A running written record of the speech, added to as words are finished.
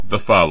The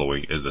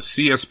following is a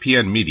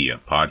CSPN Media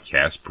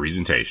podcast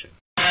presentation.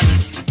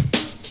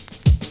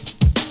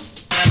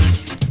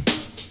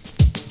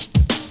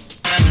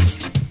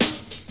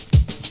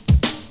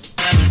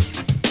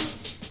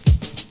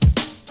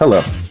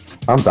 Hello,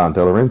 I'm Don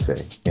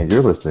Delarente, and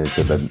you're listening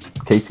to the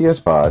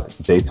KTS Pod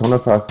Daytona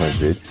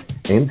 500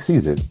 in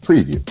season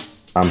preview.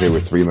 I'm here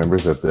with three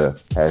members of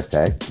the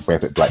hashtag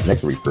Rampant Black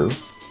Neckery crew.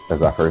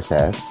 As I first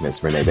have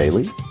Miss Renee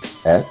Bailey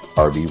at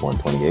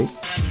RB128.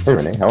 Hey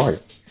Renee, how are you?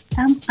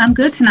 I'm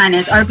good tonight.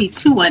 It's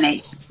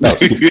RB218. No,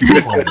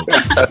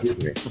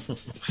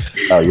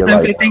 oh, you're I'm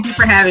like, good. Thank you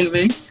for having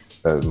me.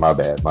 My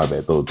bad. A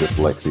little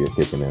dyslexia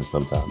kicking in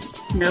sometimes.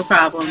 No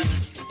problem.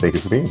 Thank you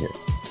for being here.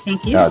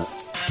 Thank you.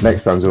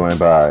 Next, I'm joined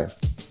by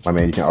my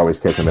man. You can always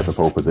catch him at the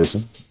pole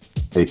position,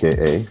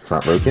 aka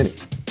Front Row Kenny.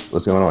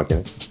 What's going on,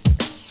 Kenny?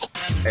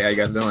 Hey, how you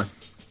guys doing?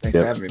 Thanks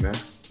for having me, man.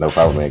 No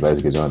problem, man. Glad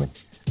you could join me.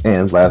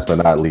 And last but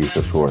not least,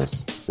 of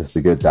course, it's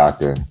the good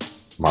doctor,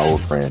 my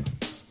old friend,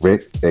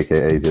 Rick,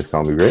 a.k.a. Just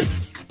Call Me Rick,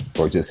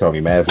 or just call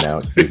me Mav now,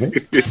 excuse me.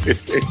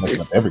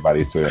 Messing up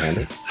everybody's Twitter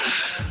handle.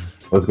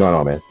 What's going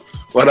on, man?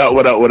 What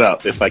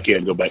up? If I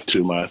can't go back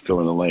to my fill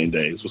in the lane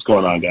days. What's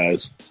going on,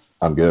 guys?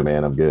 I'm good,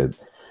 man. I'm good.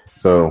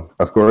 So,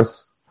 of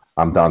course,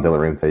 I'm Don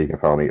Delarente. You can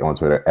follow me on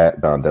Twitter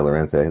at Don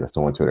Delarente. That's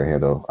the one Twitter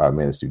handle I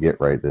managed to get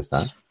right this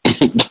time.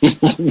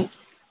 And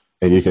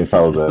you can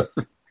follow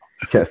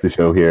catch the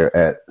show here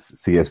at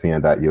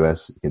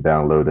cspn.us. You can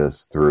download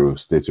us through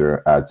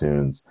Stitcher,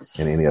 iTunes,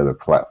 and any other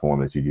platform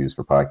that you use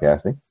for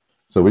podcasting.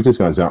 So we're just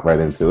going to jump right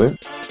into it.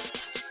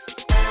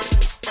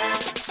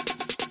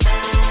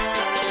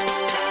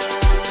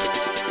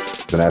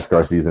 The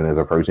NASCAR season is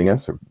approaching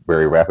us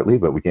very rapidly,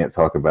 but we can't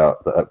talk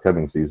about the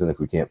upcoming season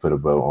if we can't put a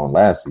bow on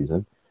last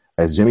season,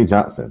 as Jimmie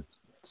Johnson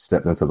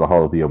stepped into the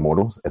Hall of the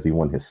Immortals as he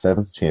won his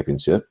 7th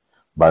championship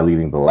by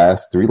leading the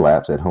last 3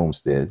 laps at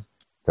Homestead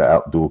to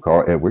outduel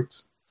Carl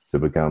Edwards to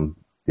become,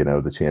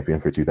 the champion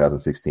for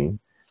 2016.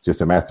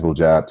 Just a masterful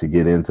job to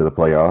get into the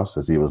playoffs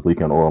as he was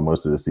leaking oil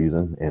most of the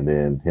season. And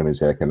then him and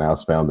Chad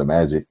Knaus found the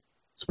magic,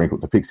 sprinkled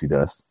the pixie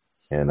dust,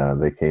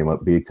 and they came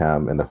up big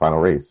time in the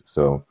final race.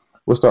 So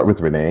we'll start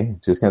with Renee.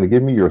 Just kind of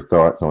give me your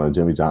thoughts on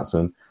Jimmie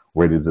Johnson.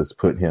 Where does this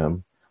put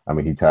him? I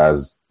mean, he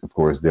ties, of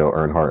course, Dale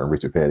Earnhardt and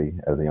Richard Petty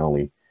as the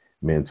only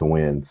men to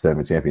win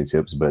 7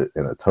 championships, but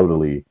in a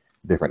totally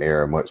different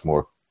era, much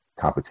more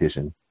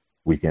competition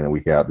week in and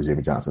week out that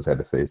Jimmie Johnson's had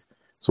to face.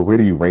 So where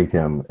do you rank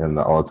him in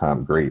the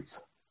all-time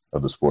greats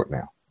of the sport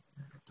now?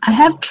 I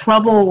have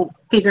trouble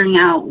figuring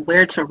out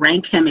where to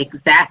rank him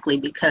exactly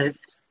because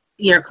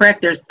you're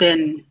correct. There's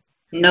been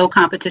no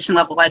competition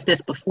level like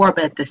this before,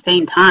 but at the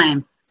same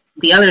time,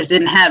 the others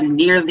didn't have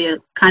near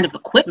the kind of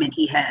equipment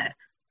he had.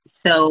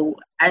 So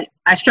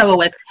I struggle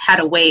with how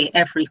to weigh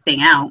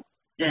everything out.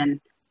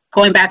 And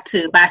going back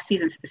to last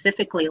season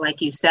specifically,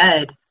 like you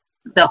said,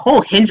 the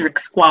whole Hendrick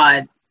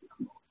squad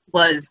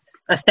was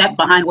a step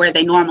behind where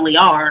they normally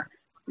are.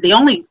 The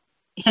only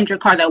Hendrick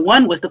car that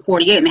won was the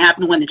 48, and they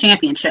happened to win the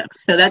championship.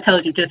 So that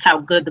tells you just how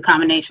good the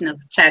combination of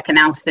Chad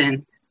Knaus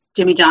and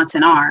Jimmie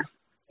Johnson are.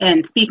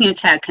 And speaking of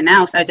Chad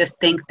Knaus, I just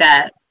think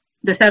that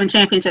the 7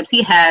 championships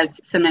he has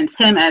cements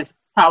him as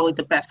probably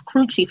the best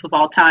crew chief of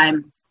all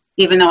time,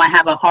 even though I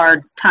have a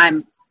hard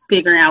time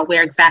figuring out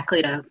where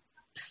exactly to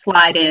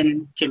slide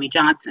in Jimmie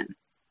Johnson.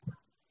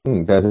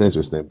 That's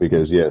interesting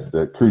because, yes,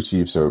 the crew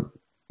chiefs are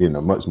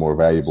much more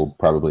valuable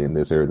probably in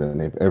this era than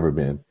they've ever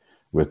been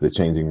with the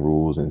changing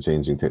rules and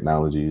changing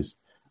technologies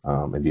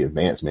and the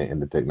advancement in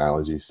the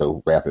technology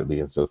so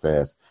rapidly and so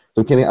fast.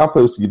 So, Kenny, I'll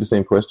pose to you the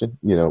same question.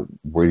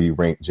 Where do you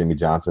rank Jimmie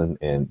Johnson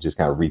and just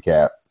kind of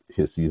recap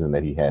his season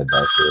that he had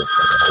back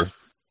there?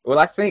 Well,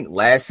 I think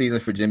last season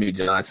for Jimmie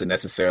Johnson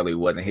necessarily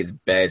wasn't his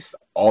best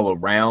all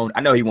around. I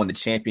know he won the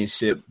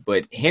championship,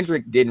 but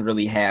Hendrick didn't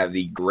really have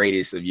the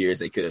greatest of years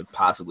they could have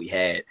possibly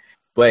had.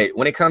 But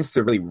when it comes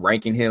to really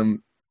ranking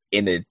him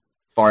in the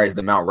far as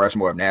the Mount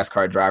Rushmore of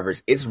NASCAR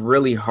drivers, it's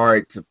really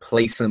hard to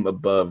place him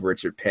above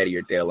Richard Petty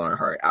or Dale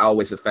Earnhardt. I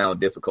always have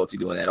found difficulty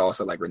doing that.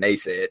 Also, like Renee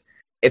said,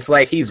 it's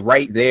like he's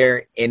right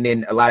there. And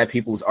then a lot of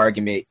people's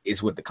argument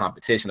is with the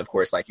competition, of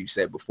course, like you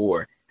said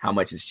before, how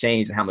much has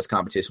changed and how much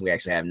competition we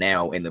actually have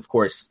now. And of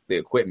course, the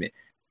equipment.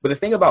 But the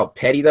thing about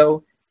Petty,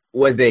 though,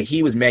 was that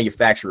he was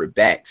manufacturer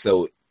back.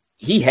 So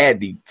he had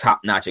the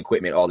top-notch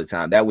equipment all the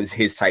time. That was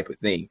his type of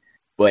thing.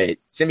 But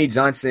Jimmie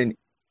Johnson,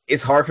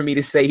 it's hard for me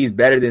to say he's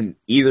better than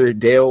either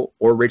Dale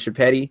or Richard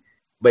Petty,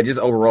 but just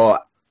overall,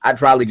 I'd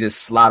probably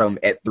just slot him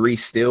at 3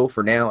 still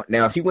for now.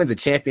 Now, if he wins a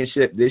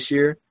championship this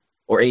year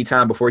or any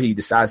time before he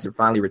decides to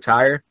finally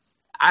retire,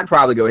 I'd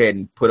probably go ahead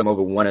and put him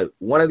over one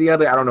of the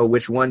other. I don't know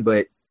which one,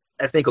 but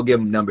I think I'll give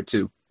him number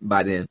 2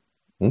 by then.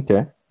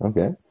 Okay.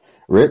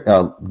 Rick,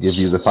 I'll give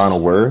you the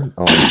final word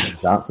on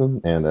Johnson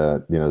and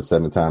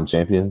 7-time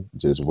champion.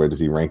 Just where does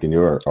he rank in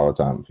your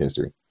all-time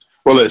history?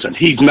 Well, listen,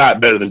 he's not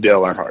better than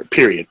Dale Earnhardt,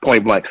 period,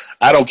 point blank.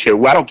 I don't care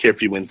if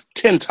he wins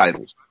 10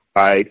 titles,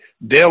 all right?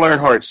 Dale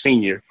Earnhardt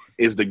Sr.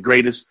 is the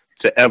greatest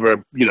to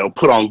ever,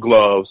 put on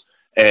gloves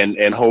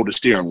and hold a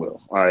steering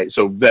wheel, all right?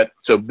 So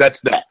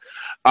that's that.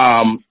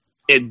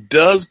 it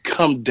does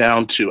come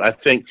down to, I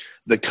think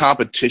the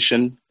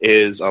competition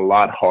is a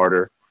lot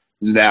harder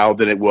now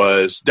than it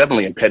was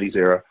definitely in Petty's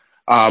era,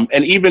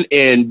 and even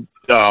in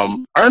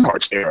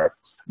Earnhardt's era.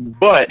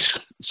 But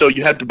so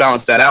you have to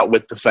balance that out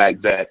with the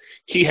fact that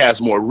he has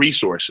more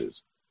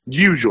resources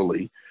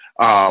usually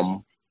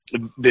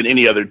than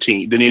any other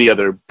team, than any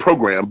other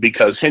program,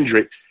 because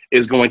Hendrick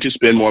is going to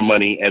spend more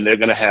money and they're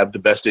going to have the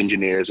best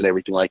engineers and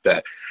everything like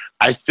that.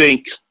 I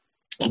think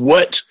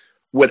what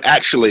would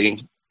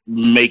actually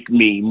make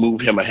me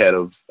move him ahead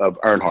of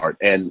Earnhardt,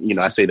 and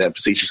I say that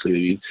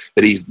facetiously,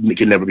 that he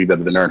can never be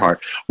better than Earnhardt.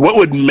 What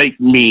would make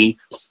me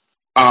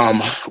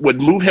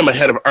would move him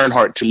ahead of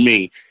Earnhardt to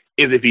me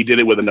is if he did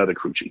it with another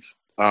crew chief.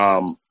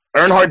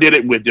 Earnhardt did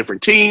it with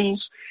different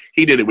teams.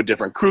 He did it with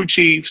different crew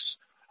chiefs.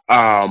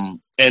 And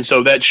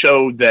so that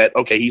showed that,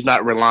 okay, he's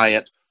not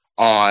reliant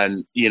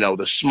on,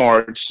 the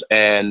smarts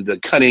and the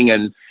cunning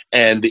and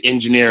the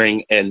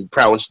engineering and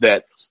prowess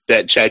that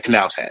Chad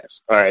Knaus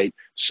has. All right.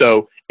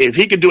 So if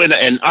he could do it,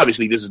 and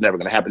obviously this is never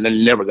going to happen, they're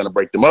never going to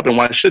break them up. And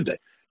why should they?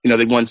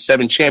 They won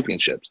 7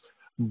 championships.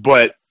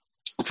 But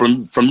for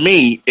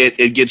me,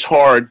 it gets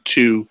hard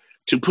to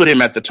put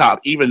him at the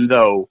top, even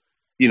though,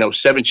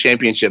 7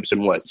 championships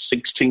in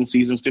 16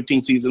 seasons,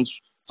 15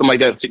 seasons, something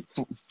like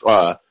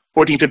that,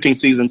 14, 15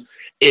 seasons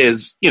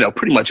is,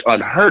 pretty much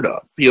unheard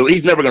of.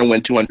 He's never going to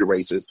win 200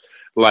 races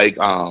like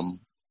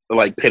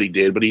Petty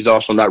did, but he's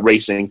also not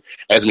racing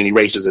as many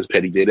races as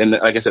Petty did. And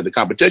like I said, the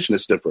competition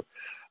is different.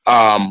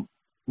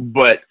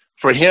 But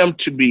for him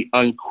to be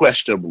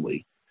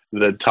unquestionably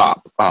the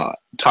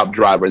top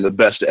driver and the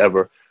best to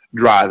ever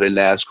drive in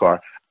NASCAR,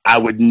 I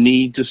would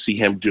need to see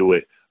him do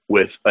it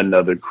with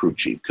another crew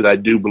chief, because I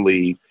do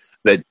believe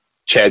that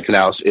Chad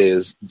Knaus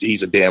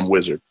he's a damn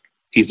wizard.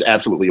 He's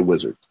absolutely a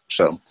wizard.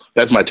 So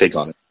that's my take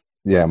on it.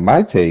 Yeah,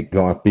 my take,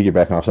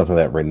 piggybacking off something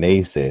that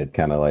Renee said,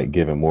 kind of like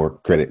giving more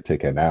credit to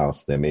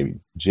Knaus than maybe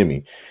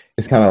Jimmy.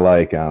 It's kind of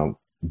like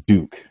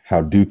Duke,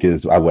 how Duke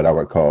is what I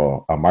would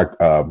call a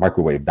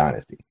microwave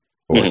dynasty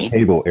or a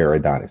cable era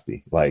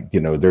dynasty. Like,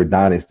 their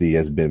dynasty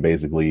has been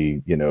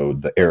basically,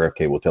 the era of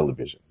cable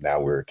television. Now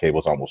where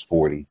cable's almost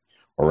 40,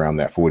 around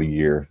that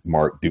 40-year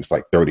mark. Duke's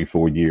like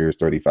 34 years,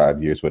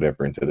 35 years,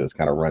 whatever, into this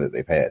kind of run that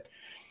they've had.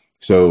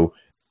 So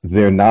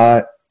they're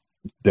not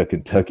the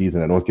Kentuckys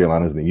and the North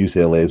Carolinas and the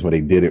UCLAs when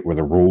they did it, where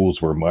the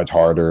rules were much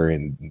harder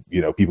and,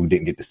 people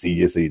didn't get to see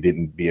you, so you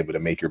didn't be able to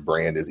make your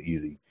brand as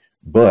easy.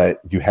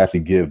 But you have to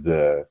give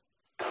the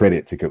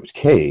credit to Coach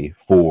K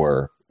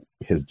for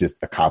his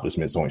just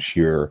accomplishments on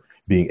sheer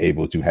being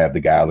able to have the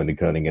guile and the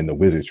cunning and the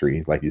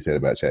wizardry, like you said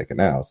about Chad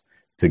Knaus,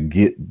 to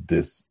get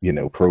this,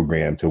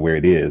 program to where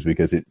it is,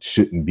 because it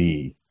shouldn't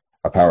be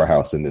a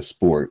powerhouse in this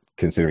sport,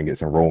 considering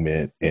its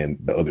enrollment and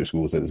the other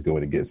schools that it's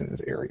going against in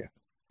this area.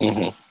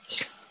 Mm-hmm.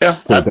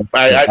 Yeah, so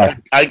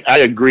I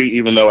agree,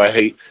 even though I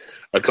hate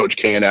a Coach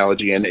K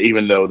analogy, and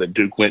even though that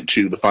Duke went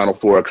to the Final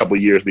Four a couple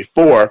of years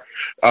before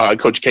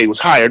Coach K was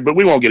hired, but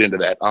we won't get into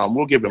that.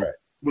 We'll give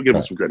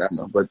him some credit, I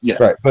know, but yeah,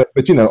 right. But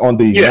on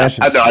the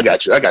national, I know, I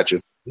got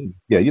you.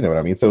 Yeah, you know what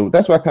I mean. So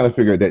that's why I kind of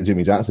figured that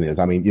Jimmy Johnson is.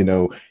 I mean,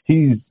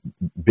 he's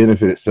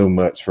benefited so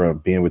much from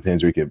being with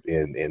Hendrick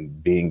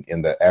and being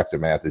in the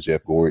aftermath of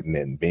Jeff Gordon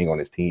and being on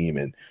his team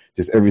and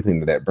just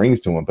everything that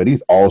brings to him. But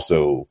he's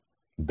also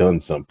done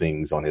some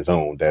things on his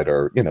own that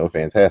are,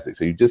 fantastic.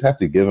 So you just have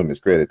to give him his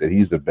credit that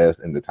he's the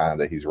best in the time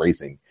that he's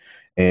racing.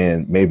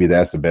 And maybe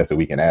that's the best that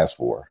we can ask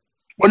for.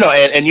 Well, no,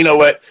 and you know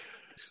what?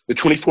 The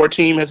 24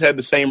 team has had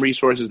the same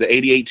resources. The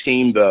 88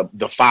 team,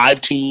 the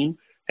 5 team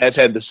has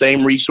had the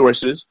same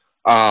resources.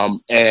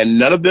 And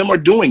none of them are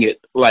doing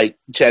it like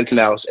Chad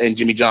Knaus and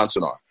Jimmy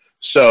Johnson are.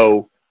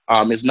 So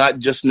it's not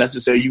just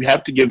necessary. You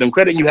have to give them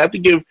credit. You have to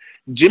give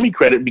Jimmy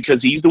credit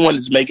because he's the one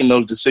that's making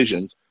those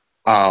decisions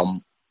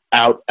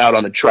out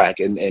on the track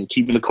and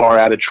keeping the car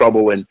out of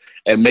trouble and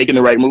making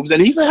the right moves.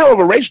 And he's a hell of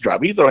a race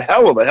driver. He's a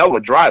hell of a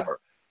driver.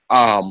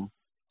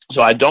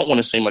 So I don't want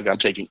to seem like I'm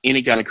taking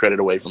any kind of credit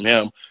away from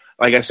him.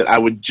 Like I said, I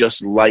would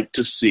just like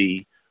to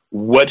see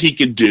what he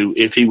could do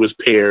if he was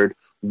paired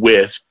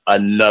with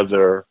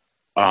another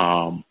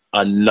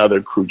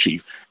crew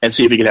chief and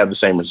see if he could have the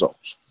same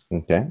results.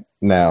 Okay.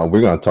 Now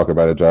we're going to talk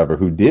about a driver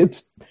who did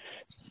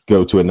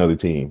go to another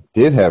team,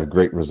 did have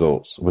great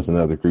results with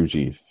another crew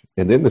chief,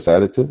 and then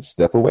decided to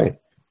step away.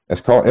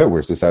 As Carl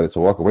Edwards decided to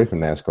walk away from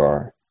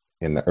NASCAR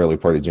in the early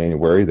part of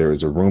January, there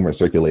was a rumor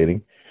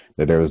circulating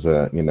that there was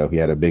he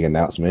had a big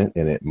announcement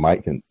and it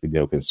might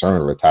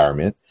concern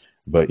retirement.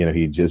 But,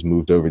 he just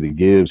moved over to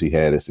Gibbs. He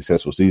had a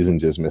successful season,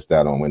 just missed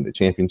out on winning the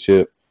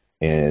championship.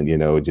 And,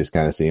 it just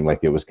kind of seemed like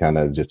it was kind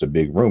of just a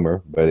big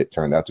rumor, but it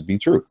turned out to be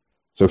true.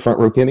 So Front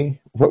Row Kenny,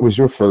 what was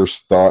your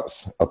first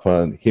thoughts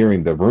upon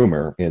hearing the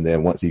rumor? And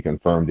then once he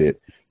confirmed it,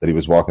 that he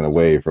was walking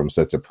away from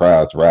such a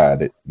prized ride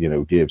that,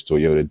 Gibbs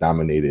Toyota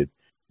dominated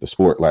the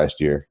sport last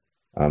year.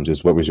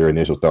 Just what was your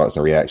initial thoughts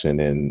and reaction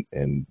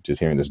and just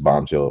hearing this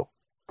bombshell?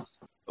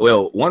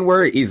 Well, one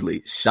word,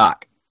 easily,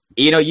 shock.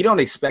 You don't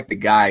expect the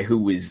guy who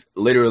was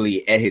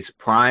literally at his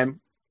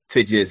prime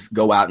to just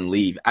go out and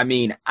leave. I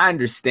mean, I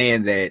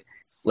understand that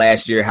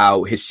last year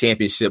how his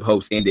championship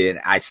hopes ended, and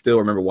I still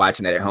remember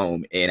watching that at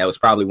home, and that was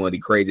probably one of the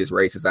craziest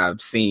races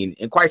I've seen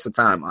in quite some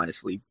time,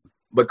 honestly.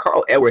 But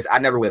Carl Edwards, I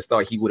never would have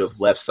thought he would have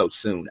left so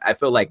soon. I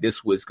feel like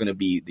this was going to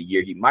be the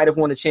year he might have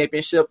won the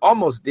championship,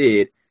 almost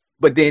did,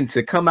 but then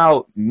to come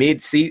out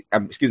midway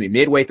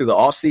through the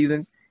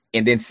offseason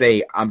and then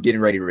say, I'm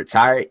getting ready to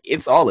retire,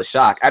 it's all a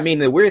shock. I mean,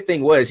 the weird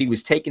thing was he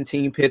was taking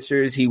team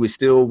pictures. He was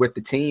still with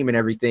the team and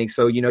everything.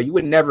 So, you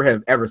would never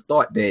have ever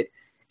thought that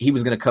he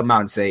was going to come out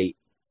and say,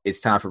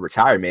 it's time for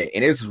retirement.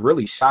 And it's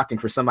really shocking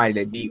for somebody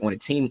that be on a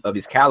team of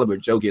his caliber,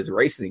 Joe Gibbs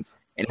Racing,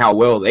 and how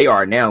well they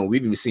are now.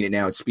 We've even seen it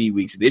now in Speed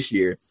Weeks this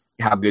year,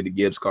 how good the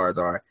Gibbs cars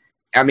are.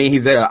 I mean,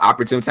 he's at an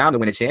opportune time to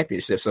win a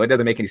championship, so it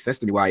doesn't make any sense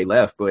to me why he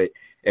left. But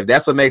if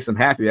that's what makes him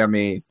happy, I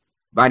mean,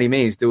 by any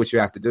means, do what you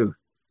have to do.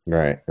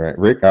 Right.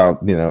 Rick,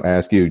 I'll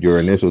ask you your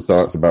initial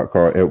thoughts about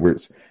Carl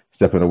Edwards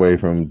stepping away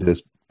from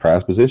this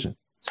prized position.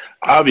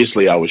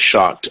 Obviously, I was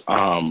shocked,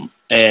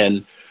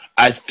 and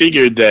I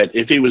figured that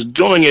if he was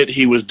doing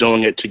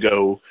it to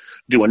go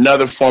do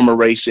another form of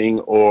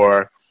racing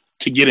or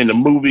to get into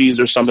movies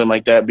or something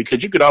like that,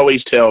 because you could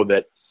always tell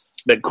that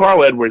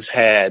Carl Edwards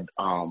had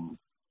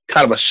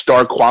kind of a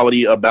star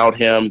quality about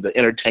him, the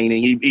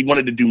entertaining. He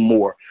wanted to do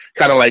more,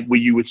 kind of like where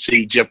you would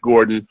see Jeff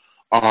Gordon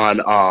on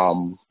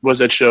what was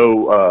that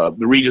show,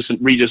 the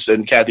Regis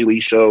and Kathy Lee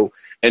show,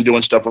 and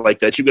doing stuff like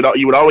that. You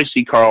would always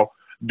see Carl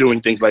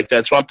doing things like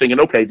that. So I'm thinking,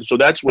 okay, so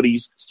that's what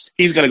he's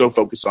going to go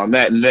focus on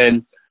that, and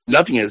then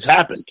nothing has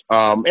happened.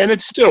 And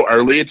it's still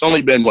early. It's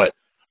only been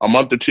a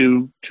month or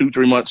 3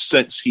 months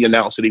since he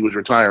announced that he was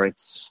retiring.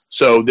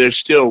 So there's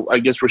still, I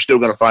guess we're still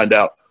going to find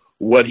out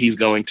what he's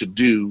going to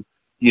do,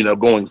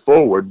 going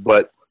forward.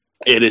 But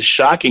it is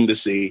shocking to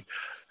see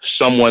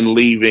someone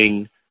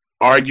leaving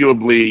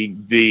arguably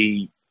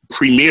the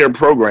premier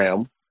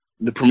program,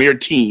 the premier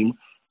team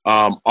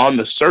on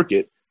the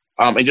circuit,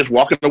 and just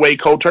walking away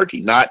cold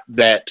turkey. Not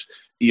that,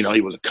 he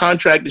was a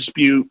contract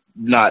dispute,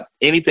 not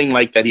anything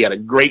like that. He had a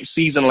great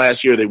season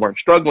last year. They weren't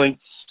struggling,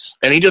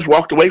 and he just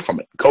walked away from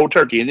it cold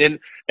turkey. And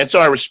so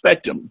I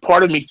respect him.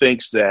 Part of me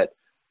thinks that,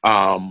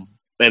 and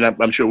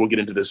I'm sure we'll get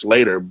into this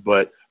later,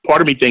 but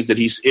part of me thinks that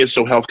he is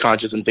so health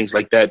conscious and things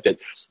like that, that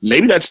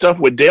maybe that stuff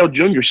with Dale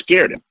Jr.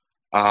 scared him.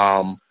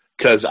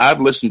 Because I've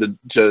listened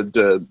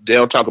to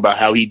Dale talk about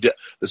how the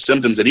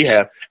symptoms that he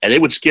had, and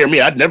it would scare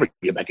me. I'd never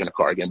get back in a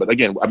car again. But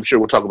again, I'm sure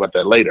we'll talk about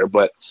that later.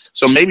 But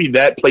so maybe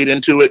that played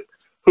into it.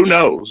 Who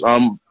knows?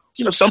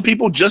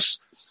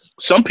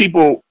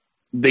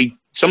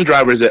 Some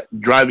drivers that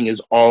driving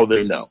is all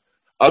they know.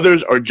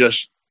 Others are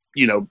just,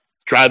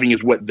 driving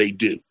is what they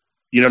do.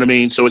 You know what I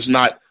mean? So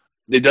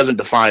it doesn't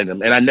define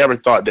them. And I never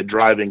thought that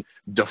driving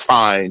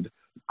defined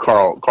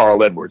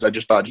Carl Edwards. I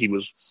just thought he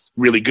was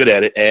really good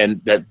at it,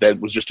 and that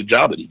was just a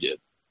job that he did.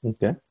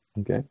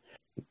 Okay.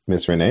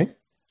 Miss Renee,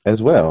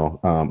 as well,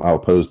 I'll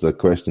pose the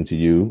question to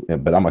you,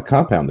 but I'm going to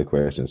compound the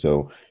question.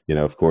 So,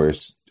 of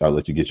course, I'll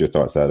let you get your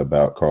thoughts out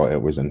about Carl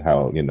Edwards and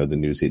how, the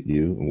news hit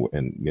you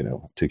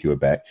and took you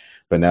aback.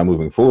 But now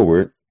moving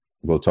forward,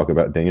 we'll talk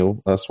about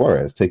Daniel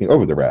Suarez taking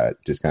over the ride,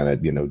 just kind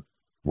of,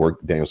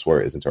 work Daniel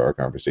Suarez into our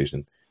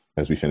conversation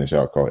as we finish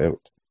out Carl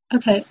Edwards.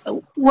 Okay.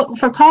 Well,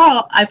 for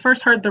Carl, I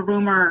first heard the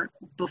rumor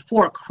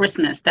before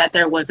Christmas that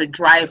there was a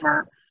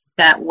driver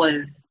that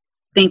was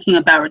thinking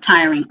about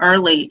retiring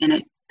early,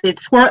 and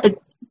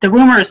the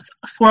rumors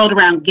swirled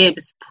around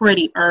Gibbs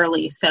pretty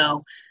early.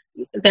 So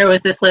there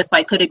was this list,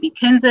 like, could it be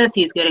Kenseth?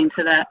 He's getting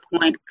to that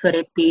point. Could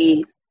it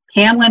be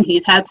Hamlin?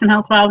 He's had some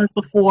health problems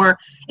before.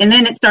 And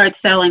then it started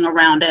selling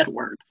around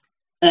Edwards.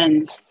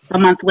 And a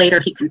month later,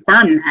 he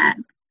confirmed that.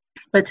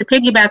 But to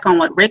piggyback on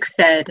what Rick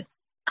said,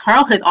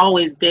 Carl has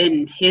always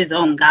been his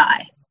own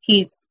guy.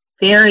 He's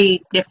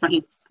very different.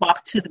 He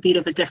walks to the beat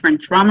of a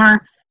different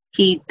drummer.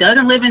 He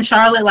doesn't live in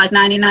Charlotte like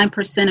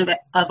 99%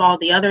 of all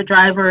the other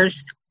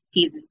drivers.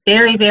 He's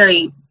very,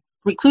 very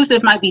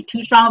reclusive, might be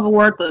too strong of a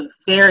word, but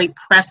very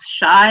press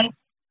shy,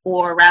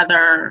 or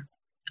rather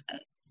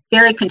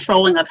very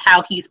controlling of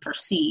how he's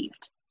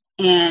perceived.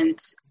 And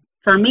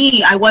for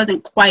me, I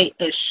wasn't quite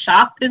as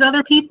shocked as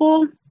other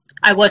people.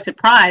 I was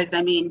surprised.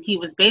 I mean, he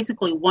was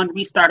basically one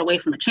restart away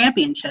from a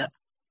championship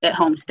at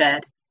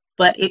Homestead.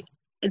 But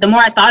the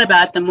more I thought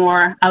about it, the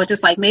more I was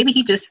just like, maybe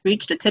he just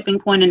reached a tipping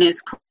point in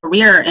his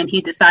career and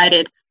he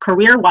decided,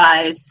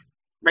 career-wise,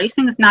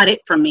 racing is not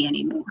it for me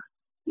anymore.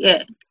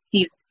 Yeah,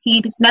 he's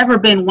never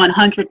been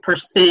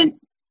 100%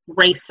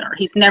 racer.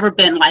 He's never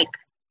been like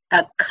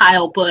a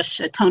Kyle Busch,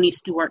 a Tony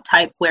Stewart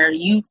type where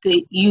you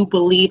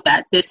believe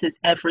that this is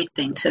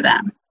everything to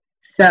them.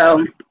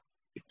 So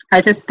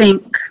I just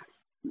think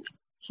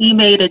he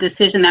made a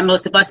decision that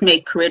most of us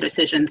make career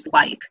decisions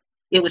like.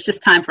 It was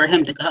just time for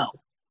him to go.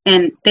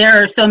 And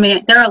there are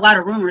a lot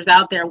of rumors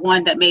out there,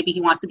 one, that maybe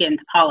he wants to get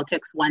into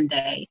politics one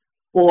day,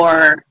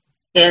 or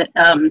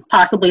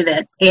possibly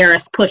that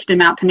Eris pushed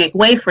him out to make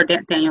way for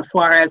Daniel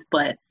Suarez,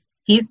 but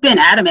he's been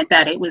adamant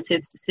that it was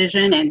his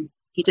decision and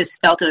he just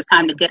felt it was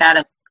time to get out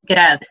of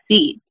the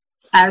seat.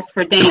 As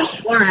for Daniel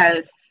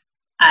Suarez,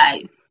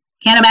 I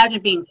can't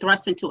imagine being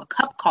thrust into a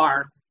cup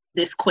car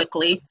this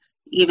quickly.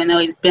 even though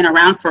he's been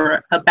around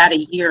for about a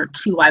year or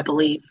two, I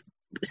believe.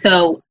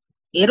 So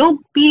it'll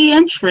be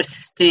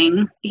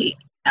interesting.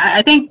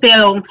 I think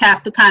they'll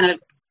have to kind of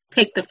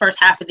take the first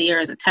half of the year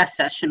as a test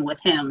session with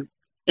him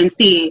and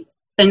see,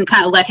 and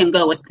kind of let him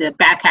go with the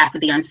back half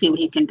of the year and see what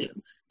he can do.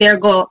 Their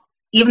goal,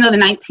 even though the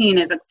 19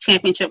 is a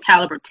championship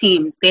caliber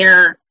team,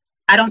 I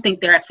don't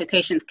think their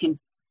expectations can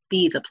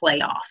be the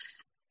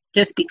playoffs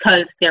just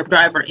because their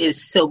driver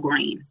is so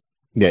green.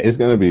 Yeah, it's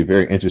going to be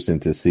very interesting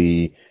to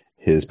see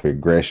his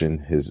progression,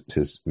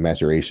 his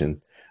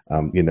maturation.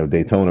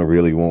 Daytona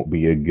really won't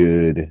be a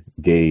good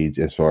gauge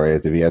as far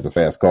as if he has a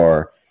fast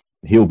car,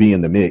 he'll be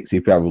in the mix. He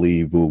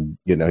probably will,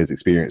 his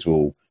experience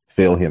will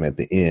fail him at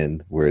the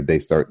end where they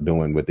start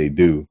doing what they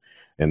do.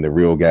 And the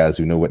real guys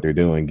who know what they're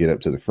doing get up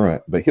to the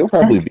front. But he'll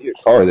probably be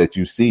a car that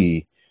you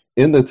see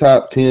in the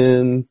top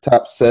 10,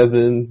 top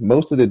 7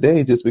 most of the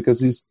day just because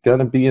he's going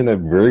to be in a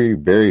very,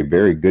 very,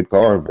 very good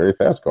car, very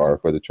fast car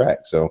for the track.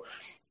 So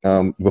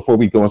before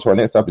we go into our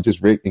next topic,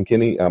 just Rick and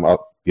Kenny,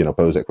 I'll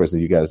pose that question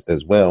to you guys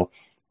as well.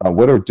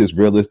 What are just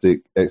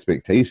realistic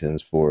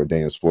expectations for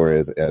Daniel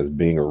Suarez as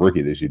being a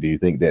rookie this year? Do you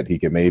think that he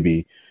can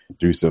maybe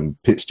do some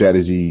pit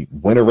strategy,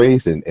 win a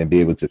race, and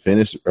be able to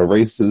finish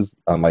races,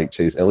 unlike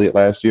Chase Elliott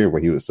last year,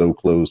 where he was so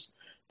close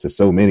to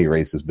so many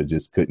races, but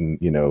just couldn't,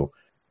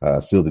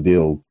 seal the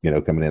deal,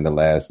 coming in the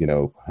last,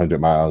 100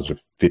 miles or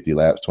 50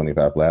 laps,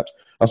 25 laps?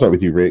 I'll start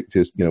with you, Rick.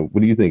 Just, what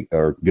do you think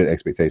are good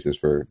expectations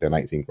for the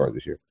 19 car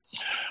this year?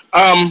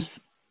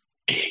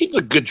 He's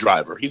a good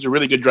driver. He's a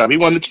really good driver. He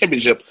won the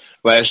championship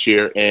last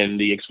year in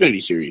the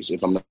Xfinity Series,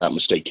 if I'm not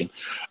mistaken.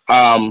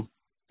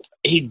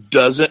 He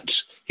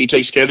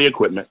takes care of the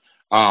equipment.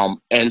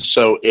 And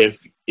so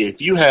if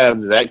you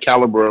have that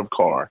caliber of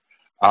car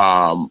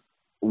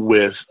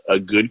with a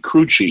good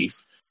crew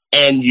chief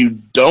and you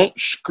don't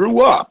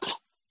screw up,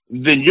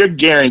 then you're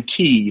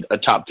guaranteed a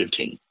top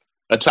 15,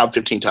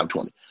 top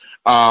 20.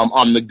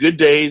 On the good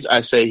days,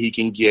 I say he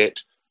can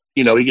get,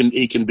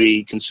 he can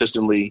be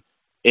consistently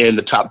in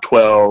the top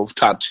 12,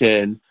 top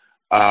 10.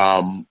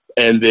 And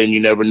then you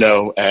never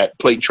know, at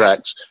plate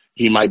tracks,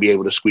 he might be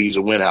able to squeeze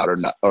a win out or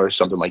not, or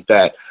something like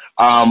that.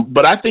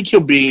 But I think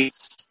it'll be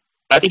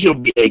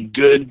a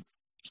good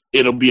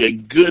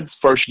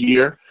first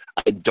year.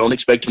 I don't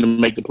expect him to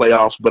make the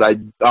playoffs, but I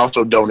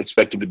also don't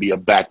expect him to be a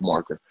back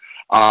marker.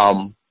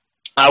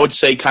 I would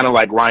say kind of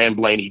like Ryan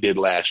Blaney did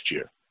last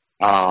year,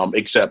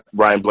 except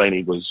Ryan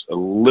Blaney was a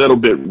little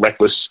bit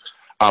reckless.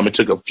 It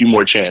took a few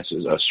more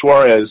chances.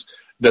 Suarez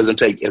doesn't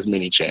take as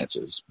many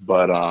chances,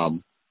 but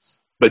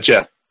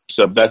yeah.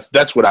 So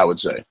that's what I would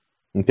say.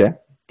 Okay,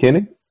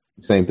 Kenny,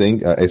 same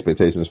thing.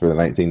 Expectations for the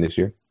 19 this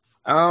year.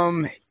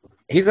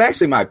 He's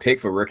actually my pick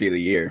for Rookie of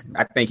the Year.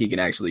 I think he can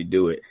actually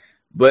do it.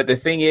 But the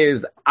thing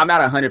is, I'm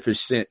not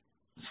 100%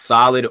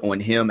 solid on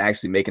him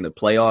actually making the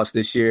playoffs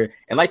this year.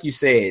 And like you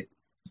said,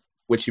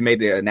 which you made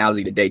the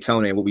analogy to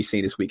Daytona and what we've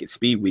seen this week at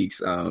Speed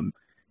Weeks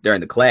during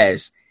the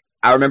Clash,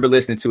 I remember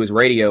listening to his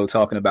radio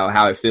talking about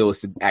how it feels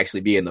to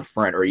actually be in the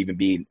front or even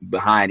be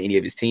behind any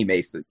of his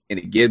teammates in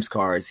the Gibbs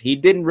cars. He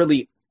didn't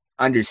really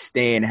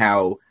understand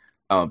how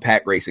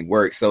pack racing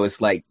works. So it's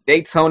like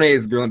Daytona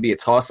is going to be a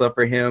toss-up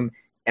for him.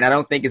 And I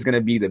don't think it's going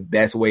to be the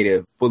best way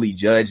to fully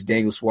judge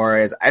Daniel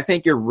Suarez. I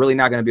think you're really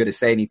not going to be able to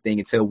say anything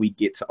until we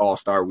get to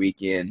All-Star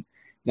Weekend.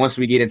 Once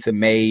we get into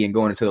May and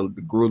going into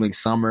the grueling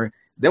summer,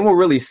 then we'll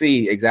really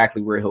see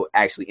exactly where he'll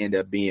actually end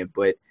up being.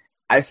 But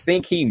I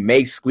think he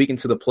may squeak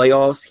into the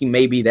playoffs. He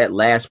may be that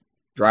last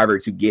driver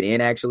to get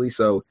in, actually.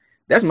 So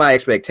that's my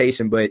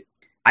expectation. But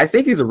I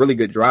think he's a really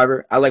good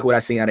driver. I like what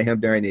I've seen out of him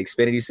during the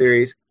Xfinity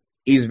Series.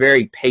 He's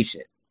very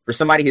patient. For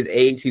somebody his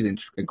age, he's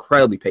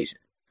incredibly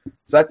patient.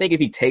 So I think if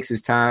he takes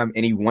his time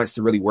and he wants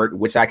to really work,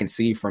 which I can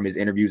see from his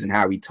interviews and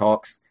how he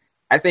talks,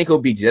 I think he'll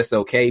be just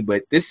okay.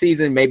 But this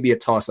season may be a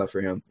toss-up for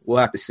him. We'll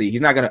have to see.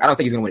 I don't think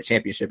he's going to win a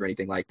championship or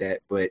anything like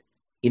that, but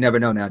you never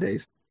know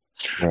nowadays.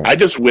 I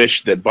just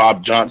wish that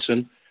Bob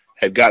Johnson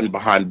had gotten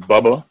behind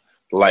Bubba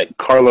like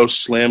Carlos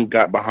Slim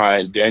got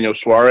behind Daniel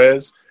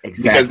Suarez.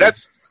 Exactly.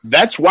 Because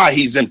that's why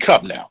he's in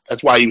Cup now.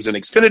 That's why he was in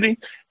Xfinity,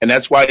 and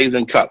that's why he's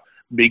in Cup.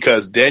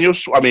 Because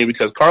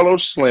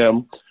Carlos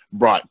Slim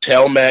brought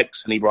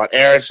Telmex and he brought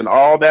Eris and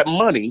all that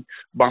money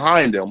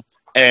behind him.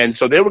 And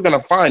so they were going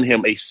to find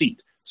him a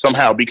seat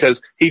somehow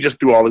because he just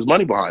threw all his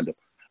money behind him.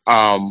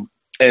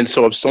 And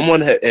so if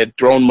someone had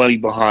thrown money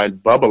behind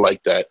Bubba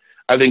like that,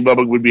 I think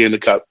Bubba would be in the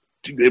Cup,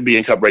 be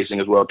in Cup racing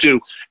as well too.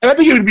 And I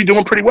think he would be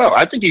doing pretty well.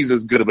 I think he's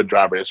as good of a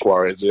driver as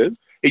Suarez is.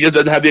 He just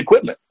doesn't have the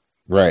equipment.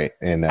 Right.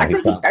 And I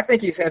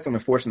think he's had some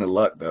unfortunate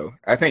luck though.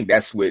 I think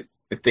that's what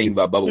the thing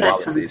about Bubba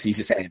Wallace is. He's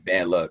just had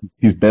bad luck.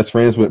 He's best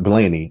friends with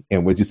Blaney.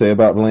 And what you say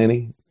about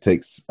Blaney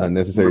takes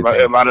unnecessary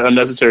a lot of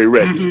unnecessary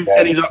risk. Mm-hmm.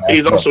 And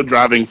he's also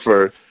driving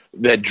for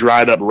that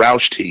dried up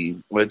Roush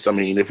team, which,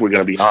 if we're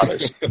going to be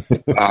honest, Greg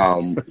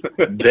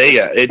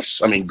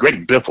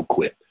Biffle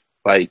quit.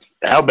 Like,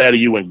 how bad are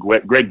you when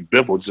Greg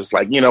Biffle's just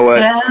like, you know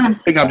what? Yeah. I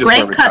think I'm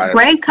just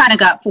Greg kind of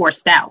got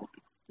forced out.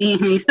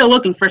 He's still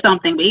looking for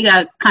something, but he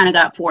kind of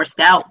got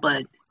forced out.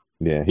 But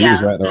he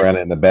was riding around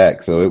in the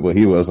back, so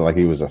he wasn't like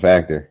he was a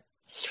factor.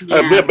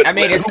 Yeah. But I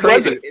mean, it's who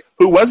crazy.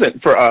 who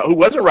wasn't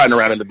riding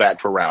around in the back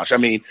for Roush? I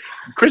mean,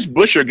 Chris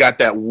Buescher got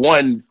that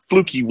one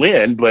fluky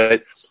win,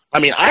 but I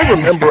mean, I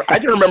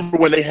can remember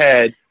when they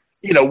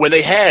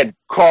had,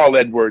 Carl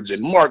Edwards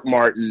and Mark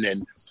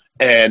Martin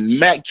and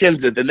Matt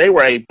Kenseth, and they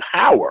were a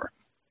power.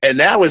 And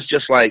now it's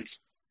just like,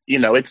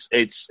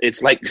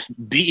 it's like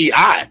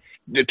DEI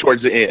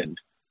towards the end.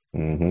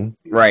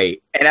 Mm-hmm.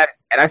 Right. And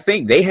I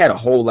think they had a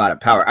whole lot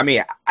of power. I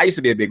mean, I used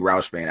to be a big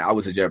Roush fan. I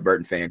was a Jeff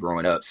Burton fan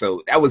growing up.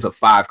 So that was a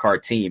 5-car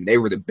team. They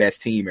were the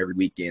best team every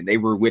weekend. They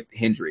were with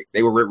Hendrick.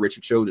 They were with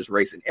Richard Childress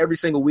racing every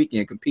single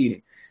weekend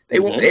competing.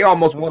 They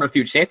almost won a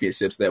few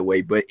championships that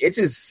way. But it's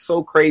just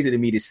so crazy to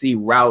me to see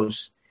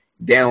Roush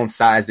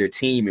downsize their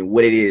team and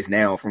what it is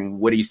now from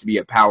what it used to be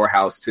a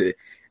powerhouse to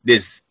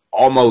this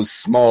almost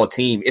small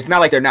team. It's not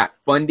like they're not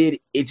funded.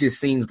 It just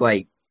seems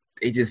like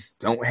they just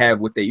don't have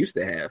what they used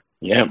to have.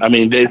 Yeah, I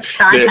mean,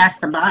 time has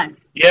to buy.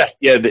 Yeah,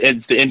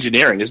 it's the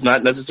engineering. It's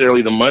not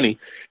necessarily the money.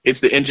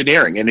 It's the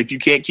engineering. And if you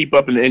can't keep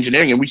up in the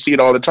engineering, and we see it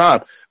all the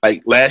time,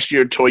 like last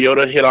year,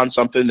 Toyota hit on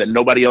something that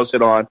nobody else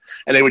hit on,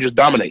 and they were just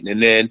dominating.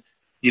 And then,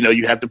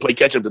 you have to play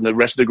catch up, and the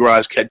rest of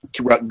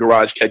the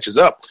garage catches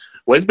up.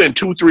 Well, it's been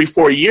 2, 3,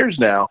 4 years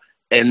now,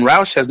 and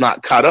Roush has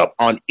not caught up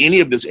on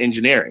any of this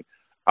engineering.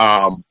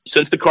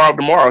 Since the car of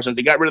tomorrow, since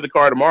they got rid of the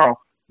car of tomorrow,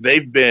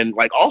 they've been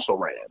like also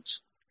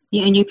rans.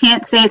 Yeah, and you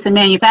can't say it's a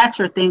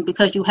manufacturer thing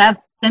because you have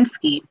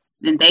Penske,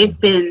 and they've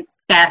been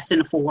fast in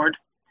the Ford,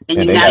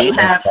 and now you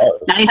have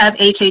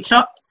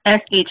SHR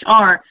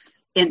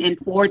in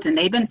Fords, and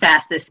they've been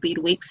fast this speed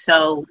week.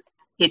 So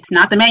it's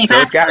not the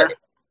manufacturer. So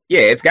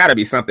it's got to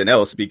be something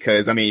else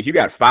because, I mean, if you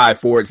got 5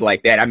 Fords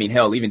like that, I mean,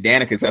 hell, even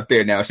Danica's up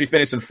there now. She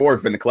finished in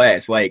 4th in the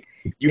class. Like,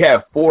 you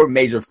have 5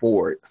 major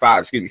Fords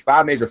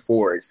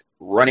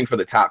running for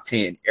the top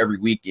 10 every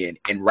weekend,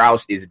 and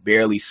Roush is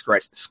barely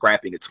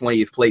scrapping a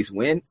 20th place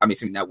win. I mean,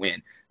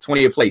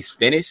 20th place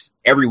finish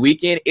every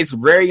weekend. It's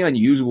very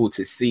unusual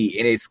to see,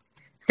 and it's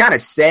kind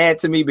of sad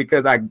to me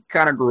because I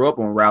kind of grew up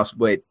on Roush,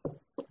 but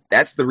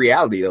that's the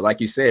reality.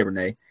 Like you said,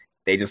 Renee,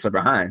 they just are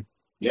behind.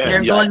 Yeah,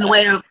 they're going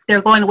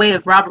the way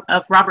of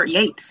Robert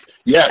Yates.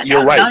 Yeah,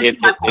 you're right.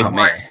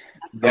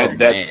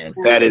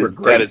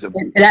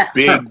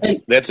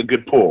 That's a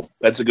good pull.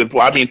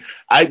 I mean,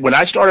 when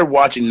I started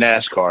watching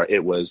NASCAR,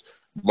 it was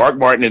Mark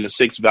Martin in the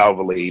 6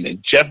 Valvoline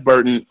and Jeff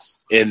Burton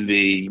in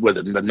the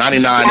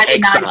 99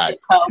 X side.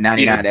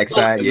 99 X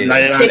side, yeah.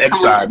 99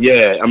 X side,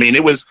 yeah. I mean,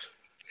 it was,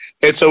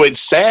 and so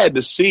it's sad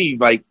to see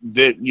like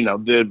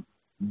them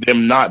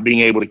not being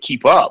able to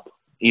keep up,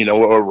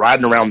 or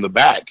riding around the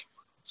back.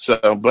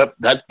 So, but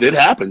that did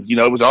happen.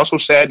 It was also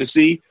sad to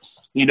see,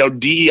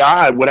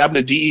 DEI, what happened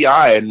to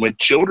DEI, and when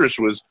Childress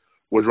was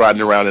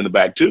riding around in the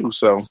back too.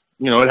 So,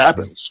 it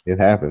happens. It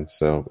happens.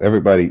 So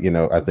everybody,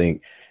 I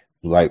think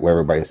like what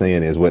everybody's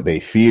saying is what they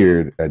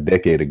feared a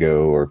decade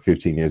ago or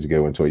 15 years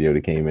ago when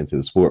Toyota came into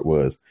the sport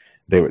was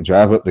they would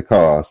drive up the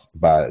cost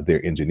by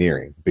their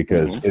engineering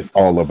because it's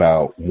all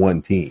about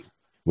one team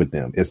with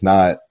them. It's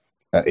not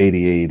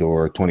 88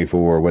 or 24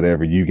 or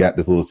whatever. You got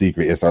this little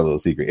secret. It's our little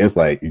secret. It's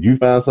like if you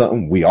find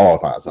something, we all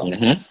find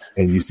something,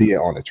 and you see it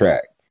on the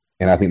track.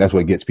 And I think that's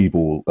what gets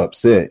people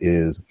upset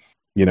is,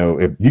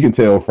 if you can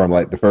tell from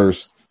like the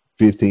first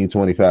 15,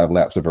 25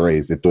 laps of a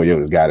race if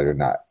Toyota's got it or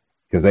not,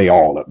 because they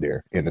all up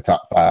there in the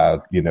top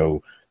 5,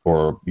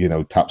 or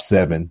top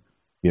 7.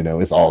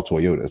 It's all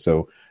Toyota.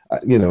 So I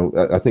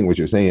think what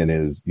you're saying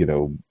is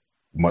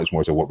much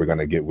more to what we're going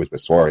to get with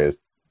Suarez.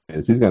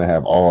 Is he's going to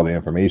have all the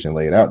information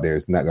laid out there.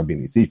 It's not going to be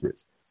any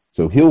secrets.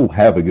 So he'll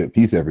have a good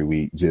piece every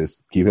week.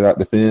 Just keep it out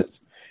the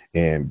fence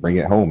and bring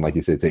it home. Like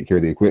you said, take care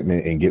of the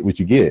equipment and get what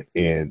you get.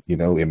 And,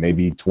 it may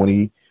be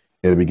 20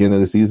 at the beginning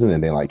of the season.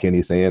 And then like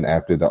Kenny's saying,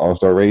 after the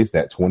All-Star race,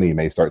 that 20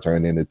 may start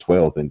turning into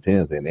 12th and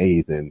 10th and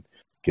 8th and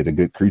get a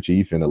good crew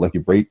chief and a lucky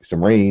break,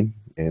 some rain.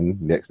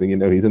 And next thing you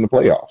know, he's in the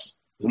playoffs.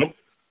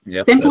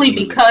 Yep, simply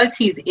because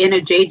he's in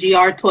a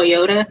JGR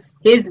Toyota,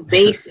 his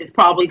base is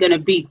probably going to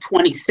be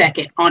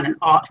 22nd on an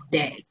off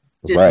day,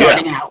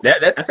 starting out.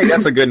 I think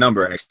that's a good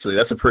number, actually.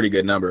 That's a pretty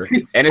good number.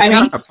 And it's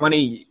kind of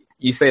funny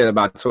you say that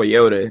about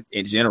Toyota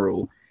in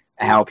general,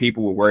 how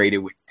people were worried it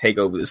would take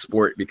over the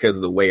sport because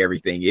of the way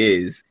everything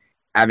is.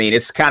 I mean,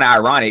 it's kind of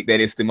ironic that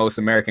it's the most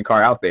American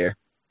car out there.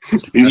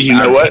 You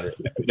know what?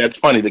 That's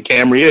funny. The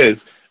Camry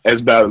is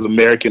as about as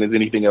American as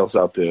anything else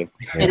out there.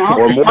 And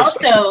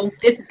also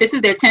this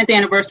is their 10th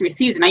anniversary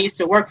season. I used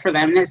to work for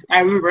them. I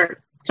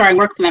remember starting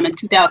work for them in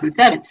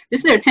 2007. This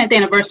is their 10th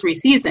anniversary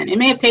season. It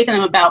may have taken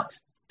them about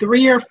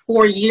 3 or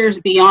 4 years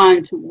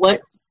beyond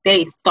what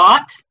they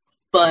thought,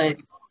 but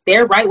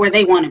they're right where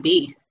they want to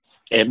be.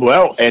 And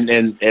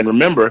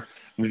remember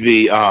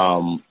the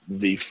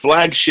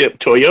flagship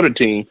Toyota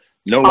team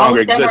no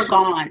longer exists.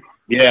 All of them are gone.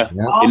 Yeah.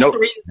 All 3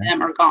 of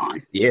them are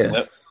gone. Yeah.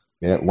 Yep.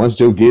 Yeah, once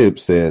Joe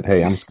Gibbs said,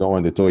 "Hey, I'm just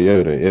going to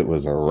Toyota," it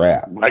was a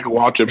wrap. Michael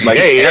Waltrip's like,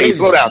 "Hey,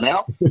 slow down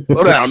now.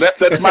 Slow down.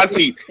 That's my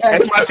seat.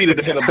 That's my seat at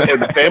the head of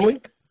the family."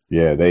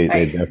 Yeah, they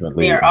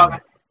definitely. Who are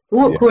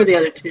the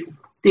other two?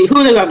 Who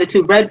are the other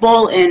two? Red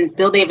Bull and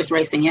Bill Davis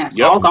Racing. Yes,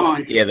 all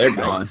gone. Yeah, they're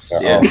gone.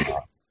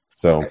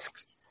 So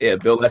Yeah,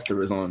 Bill Lester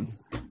was on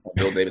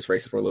Bill Davis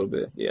races for a little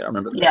bit. Yeah, I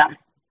remember that. Yeah.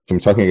 From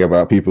talking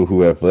about people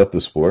who have left the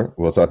sport,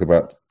 we'll talk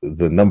about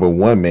the number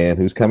one man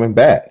who's coming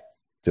back.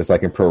 Just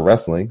like in pro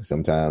wrestling,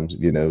 sometimes,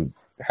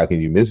 how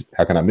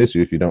can I miss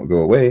you if you don't go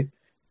away?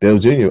 Dale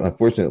Jr.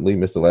 unfortunately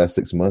missed the last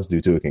 6 months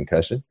due to a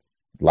concussion.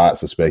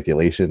 Lots of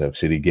speculation of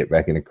should he get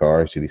back in the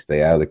car? Should he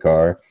stay out of the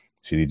car?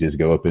 Should he just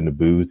go up in the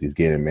booth? He's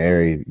getting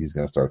married. He's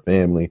going to start a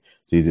family.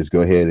 Should he just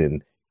go ahead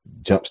and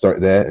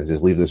jumpstart that and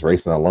just leave this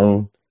racing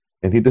alone?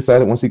 And he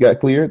decided once he got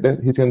cleared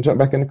that he's going to jump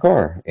back in the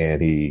car.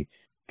 And he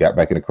got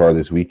back in the car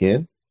this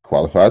weekend,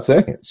 qualified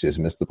second, just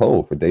missed the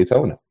pole for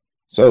Daytona.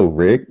 So,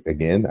 Rick,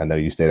 again, I know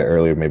you stated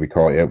earlier maybe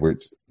Carl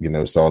Edwards,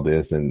 saw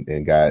this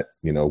and got,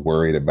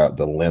 worried about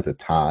the length of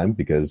time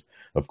because,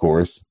 of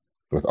course,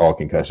 with all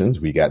concussions,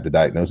 we got the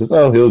diagnosis,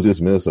 he'll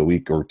just miss a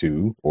week or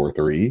 2 or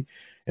 3.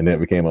 And then it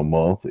became a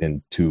month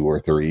and 2 or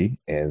 3.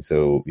 And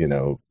so,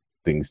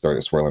 things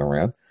started swirling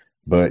around.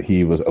 But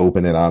he was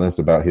open and honest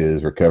about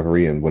his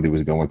recovery and what he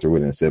was going through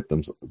and his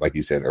symptoms, like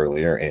you said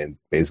earlier, and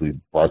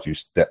basically brought you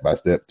step by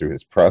step through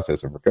his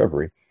process of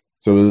recovery.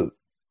 So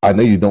I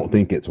know you don't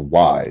think it's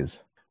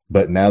wise,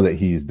 but now that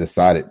he's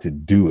decided to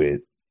do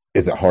it,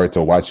 is it hard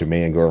to watch a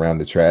man go around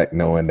the track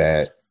knowing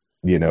that,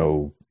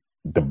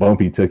 the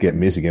bump he took at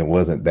Michigan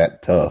wasn't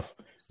that tough,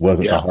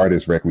 wasn't the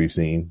hardest wreck we've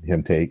seen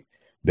him take,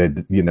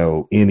 that,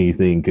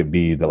 anything could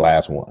be the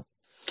last one?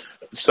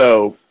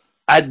 So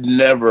I'd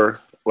never...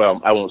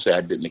 Well, I won't say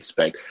I didn't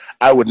expect.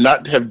 I would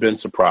not have been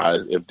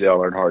surprised if Dale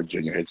Earnhardt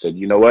Jr. had said,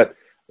 you know what,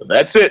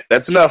 that's it.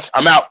 That's enough.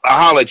 I'm out. I'll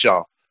holler at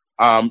y'all.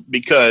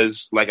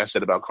 Because, like I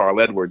said about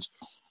Carl Edwards,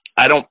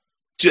 I don't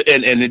 –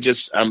 and it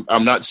just –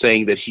 I'm not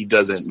saying that he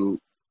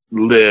doesn't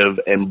live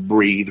and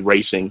breathe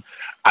racing.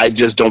 I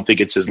just don't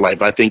think it's his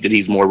life. I think that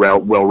he's more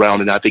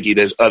well-rounded. I think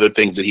there's other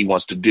things that he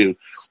wants to do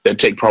that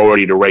take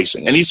priority to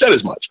racing. And he said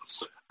as much.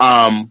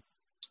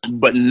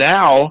 But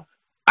now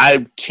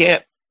I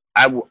can't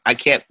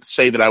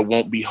say that I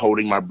won't be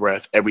holding my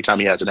breath every time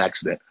he has an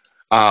accident.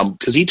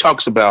 Because he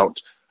talks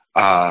about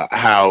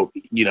how,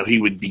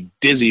 he would be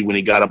dizzy when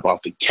he got up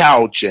off the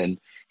couch and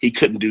he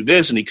couldn't do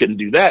this and he couldn't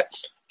do that.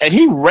 And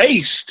he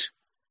raced,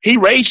 1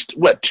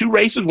 or 2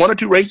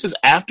 races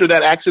after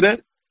that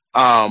accident.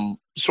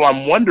 So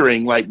I'm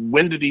wondering,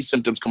 when did these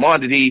symptoms come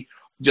on? Did he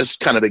just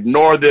kind of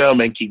ignore them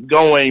and keep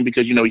going?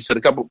 Because, he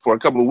said for a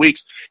couple of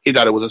weeks, he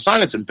thought it was a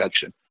sinus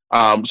infection.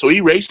 So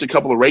he raced a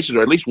couple of races,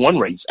 or at least 1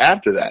 race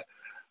after that.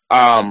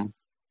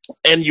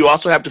 And you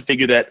also have to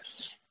figure that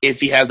if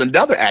he has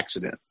another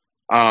accident,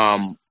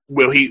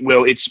 will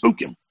it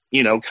spook him?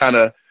 Kind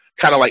of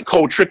like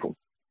cold trickle.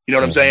 You know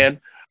what I'm saying?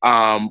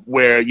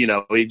 Where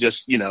he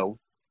just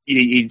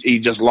he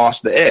just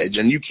lost the edge,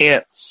 and you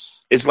can't.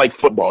 It's like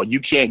football. You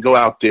can't go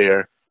out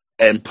there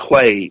and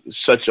play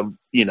such a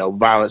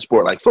violent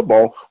sport like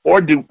football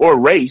or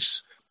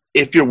race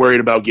if you're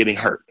worried about getting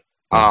hurt.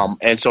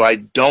 And so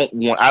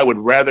I would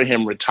rather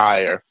him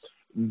retire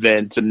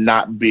than to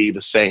not be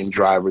the same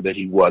driver that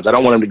he was. I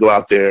don't want him to go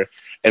out there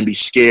and be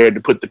scared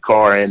to put the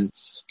car in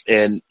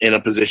a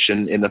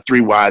position, in a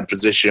 3-wide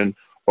position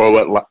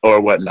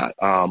or whatnot.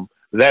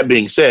 That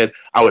being said,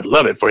 I would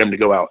love it for him to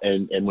go out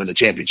and win the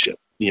championship,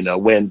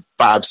 win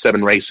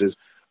 5-7 races,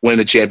 win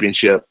the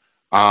championship,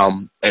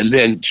 and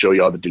then show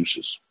you all the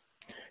deuces.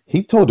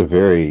 He told a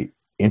very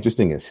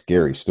interesting and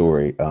scary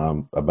story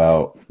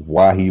about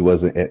why he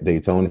wasn't at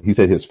Daytona. He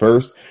said his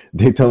first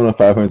Daytona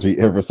 500 he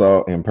ever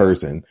saw in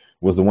person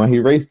was the one he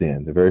raced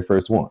in, the very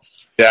first one.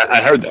 Yeah,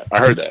 I heard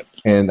that.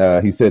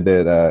 And he said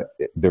that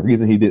the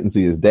reason he didn't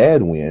see his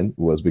dad win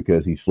was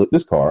because he flipped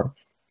his car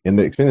in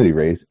the Xfinity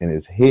race and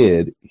his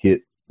head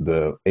hit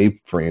the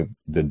A-frame,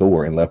 the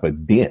door, and left a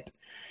dent.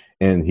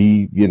 And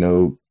he,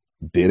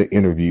 did an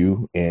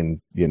interview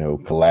and,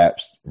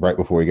 collapsed right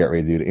before he got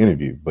ready to do the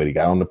interview. But he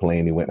got on the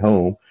plane, he went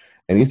home,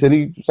 and he said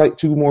he was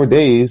 2 more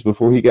days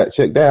before he got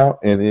checked out,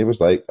 and it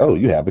was like, oh,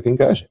 you have a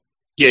concussion.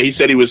 Yeah, he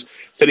said he was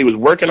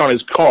working on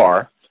his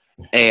car,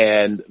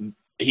 and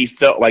he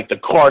felt like the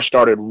car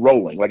started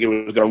rolling, like it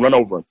was going to run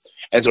over him.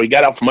 And so he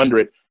got out from under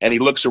it, and he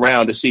looks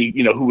around to see,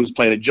 who was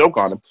playing a joke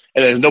on him,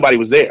 and nobody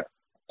was there.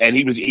 And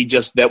he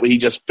just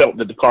felt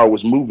that the car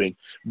was moving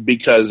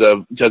because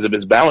of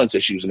his balance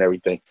issues and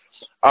everything.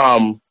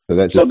 So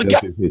that just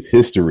tells his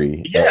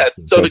history. Yeah.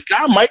 So the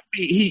guy might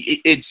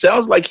be. It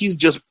sounds like he's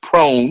just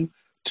prone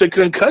to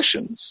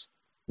concussions.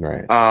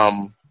 Right.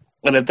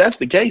 And if that's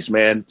the case,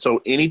 man,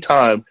 so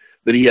anytime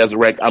that he has a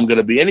wreck, I'm going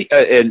to be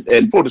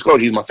and full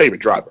disclosure, he's my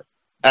favorite driver.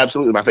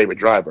 Absolutely my favorite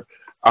driver.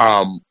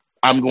 I'm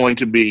going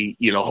to be,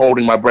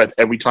 holding my breath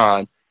every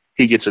time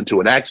he gets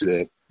into an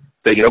accident,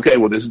 thinking, okay,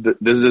 well, this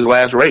is his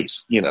last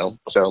race,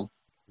 so.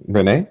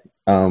 Renee,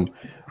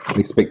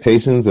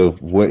 expectations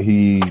of what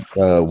he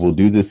will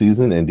do this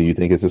season, and do you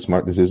think it's a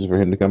smart decision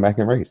for him to come back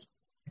and race?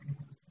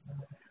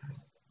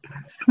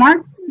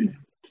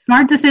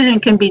 Smart decision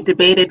can be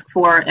debated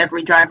for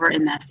every driver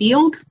in that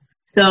field.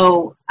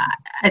 So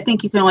I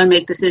think you can only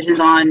make decisions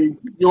on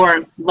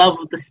your love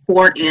of the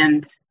sport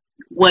and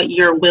what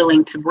you're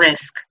willing to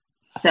risk.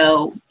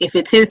 So if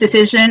it's his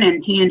decision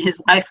and he and his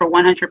wife are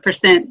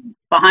 100%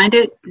 behind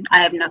it,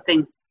 I have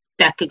nothing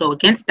that could go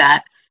against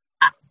that.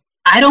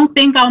 I don't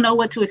think I'll know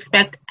what to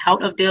expect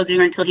out of Dale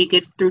Jr. until he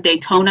gets through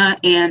Daytona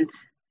and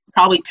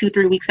probably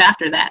 2-3 weeks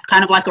after that,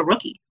 kind of like a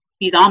rookie.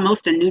 He's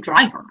almost a new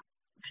driver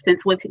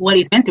since what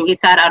he's been through. He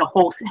sat out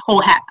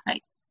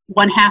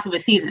one half of a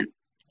season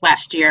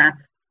last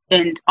year.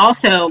 And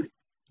also,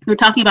 we're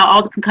talking about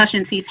all the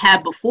concussions he's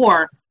had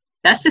before.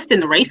 That's just in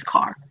the race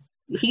car.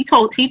 He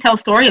tells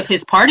story of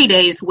his party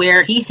days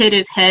where he hit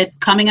his head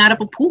coming out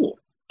of a pool.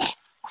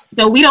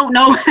 So we don't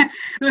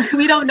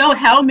know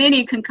how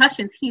many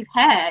concussions he's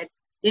had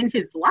in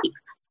his life.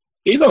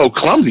 He's a little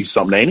clumsy,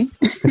 something, ain't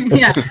he?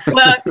 Yeah.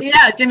 Well,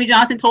 yeah. Jimmy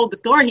Johnson told the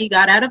story. He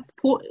got out of the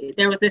pool.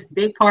 There was this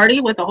big party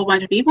with a whole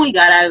bunch of people. He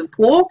got out of the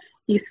pool.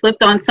 He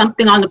slipped on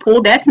something on the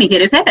pool deck and he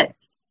hit his head.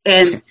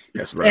 And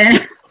that's right.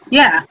 And,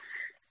 yeah.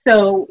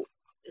 So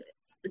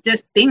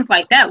just things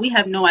like that, we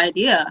have no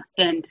idea.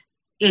 And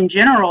in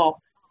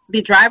general,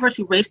 the drivers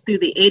who raced through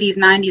the 80s,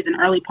 90s, and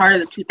early part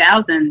of the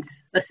 2000s,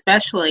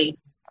 especially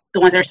the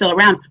ones that are still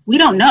around, we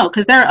don't know,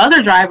 because there are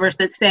other drivers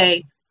that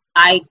say,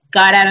 I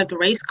got out of the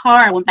race car,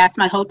 I went back to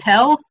my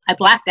hotel, I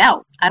blacked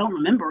out, I don't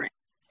remember it.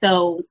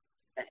 So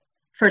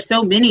for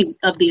so many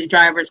of these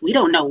drivers, we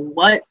don't know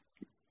what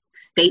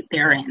state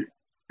they're in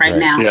right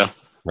now. Yeah.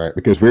 Right,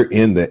 because we're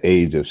in the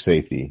age of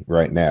safety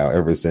right now.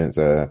 Ever since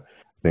I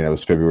think that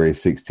was February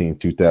 16,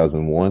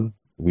 2001.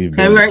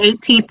 February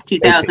 18th,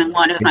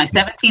 2001. It was my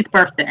 17th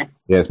birthday.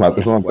 Yeah, it's one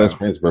of my best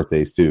friend's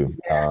birthdays too.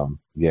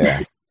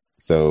 Yeah.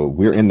 So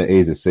we're in the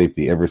age of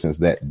safety ever since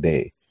that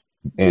day.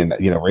 And,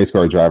 race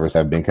car drivers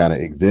have been kind of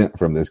exempt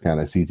from this kind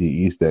of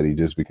CTE study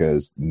just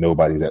because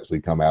nobody's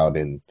actually come out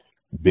and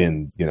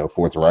been,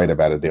 forthright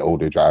about it, the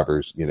older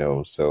drivers,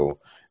 so,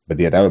 but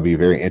yeah, that would be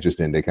very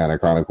interesting to kind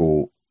of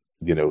chronicle,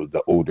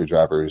 the older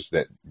drivers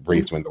that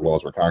raced when the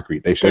walls were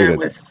concrete. They showed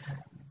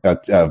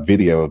a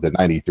video of the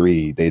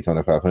 93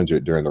 Daytona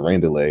 500 during the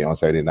rain delay on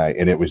Saturday night,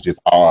 and it was just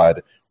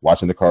odd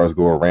watching the cars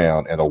go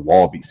around and a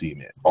wall be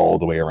cement all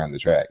the way around the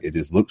track. It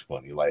just looks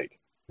funny. Like,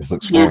 this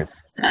looks foreign.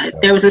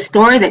 There was a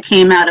story that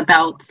came out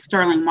about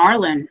Sterling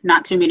Marlin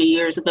not too many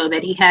years ago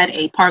that he had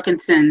a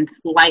Parkinson's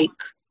like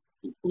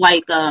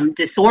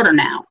disorder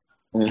now.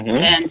 Mm-hmm.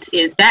 And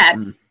is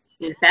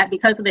that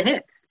because of the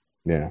hits?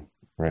 Yeah,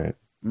 right.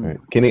 Right.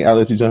 Kenny, I'll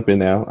let you jump in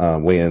now.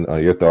 Weigh in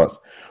your thoughts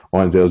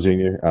on Dale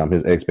Jr.,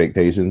 his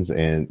expectations,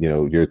 and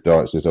your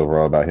thoughts just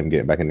overall about him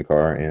getting back in the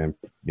car and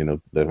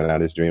living out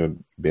his dream of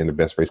being the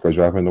best race car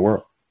driver in the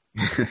world.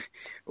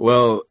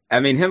 Well, I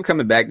mean, him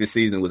coming back this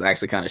season was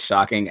actually kind of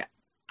shocking.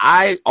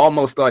 I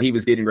almost thought he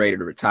was getting ready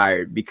to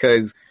retire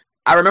because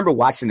I remember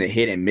watching the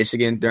hit in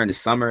Michigan during the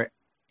summer,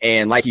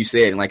 and like you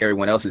said, and like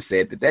everyone else has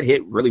said, that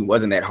hit really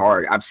wasn't that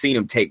hard. I've seen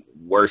him take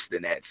worse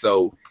than that.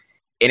 So.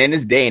 And in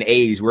this day and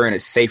age, we're in a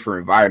safer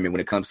environment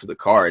when it comes to the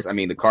cars. I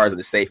mean, the cars are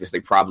the safest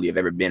they probably have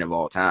ever been of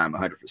all time,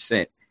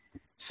 100%.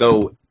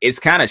 So it's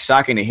kind of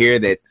shocking to hear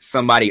that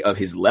somebody of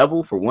his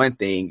level, for one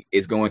thing,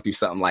 is going through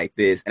something like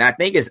this. And I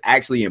think it's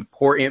actually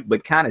important,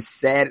 but kind of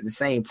sad at the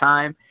same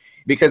time,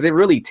 because it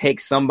really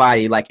takes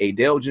somebody like a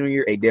Dale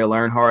Jr., a Dale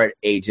Earnhardt,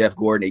 a Jeff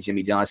Gordon, a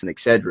Jimmy Johnson,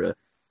 etc.,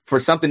 for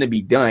something to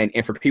be done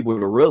and for people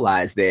to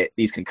realize that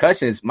these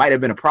concussions might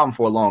have been a problem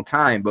for a long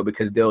time, but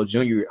because Dale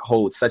Jr.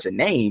 holds such a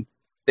name,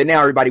 that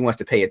now everybody wants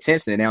to pay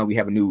attention, and now we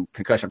have a new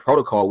concussion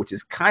protocol, which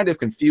is kind of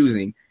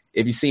confusing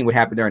if you've seen what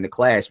happened during the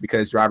clash,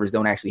 because drivers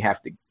don't actually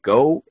have to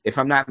go, if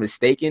I'm not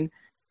mistaken,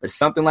 or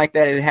something like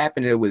that. It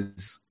happened. It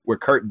was where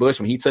Kurt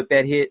Busch, when he took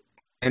that hit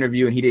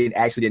interview, and he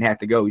didn't have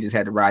to go. He just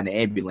had to ride in the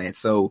ambulance.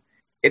 So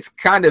it's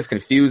kind of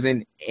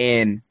confusing.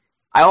 And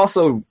I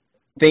also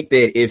think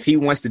that if he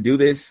wants to do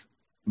this,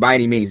 by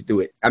any means, do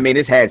it. I mean,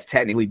 this has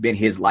technically been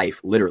his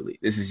life, literally.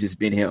 This has just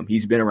been him.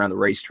 He's been around the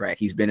racetrack.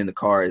 He's been in the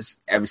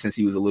cars ever since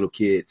he was a little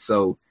kid.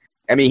 So,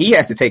 I mean, he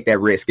has to take that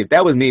risk. If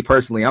that was me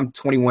personally, I'm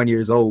 21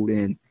 years old,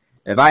 and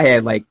if I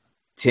had like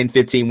 10,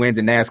 15 wins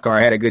in NASCAR,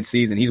 I had a good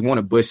season, he's won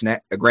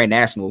a Grand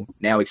National,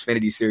 now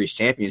Xfinity Series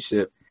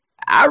championship,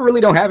 I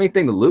really don't have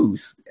anything to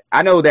lose.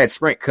 I know that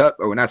Sprint Cup,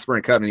 or not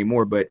Sprint Cup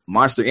anymore, but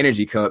Monster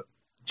Energy Cup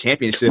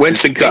championship.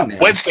 Winston Cup.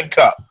 Winston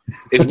Cup.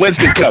 It's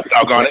Winston Cup,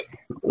 doggone it.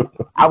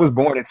 I was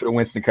born into the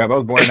Winston Cup. I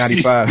was born in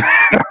 95.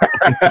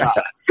 I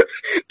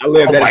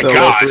lived that. Oh,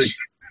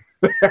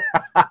 my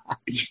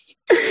gosh.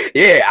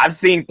 Yeah, I've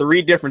seen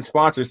 3 different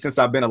sponsors since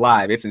I've been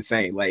alive. It's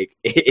insane. Like,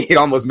 it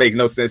almost makes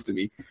no sense to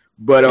me.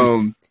 But,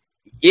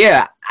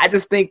 yeah, I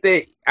just think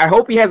that I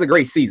hope he has a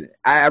great season.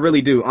 I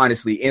really do,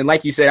 honestly. And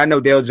like you said, I know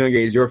Dale Jr.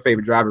 is your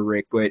favorite driver,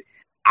 Rick, but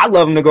I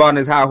love him to go out on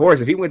his high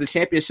horse. If he wins the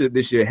championship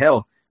this year,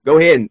 hell, go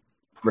ahead and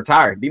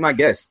retire. Be my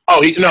guest.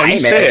 Oh, he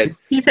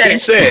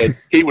said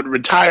he would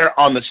retire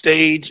on the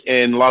stage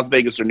in Las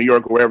Vegas or New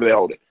York or wherever they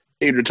hold it.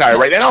 He'd retire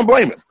right now. I don't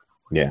blame him.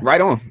 Yeah. Right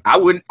on. I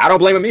don't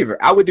blame him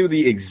either. I would do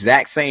the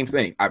exact same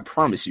thing. I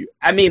promise you.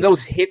 I mean,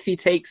 those hits he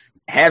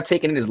have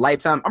taken in his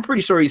lifetime, I'm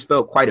pretty sure he's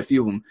felt quite a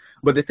few of them.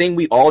 But the thing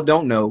we all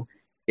don't know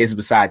is,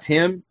 besides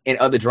him and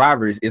other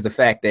drivers, is the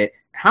fact that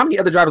how many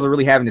other drivers are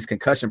really having this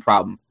concussion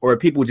problem, or are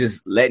people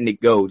just letting it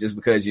go just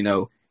because,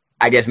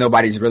 I guess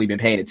nobody's really been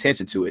paying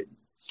attention to it?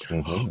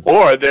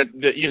 Or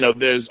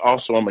there's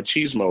also a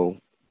machismo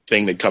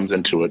thing that comes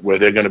into it where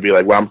they're going to be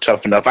like, well, I'm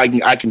tough enough. I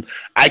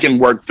can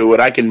work through it.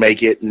 I can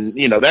make it. And,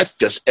 that's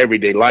just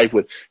everyday life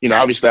with,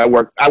 obviously I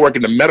work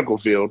in the medical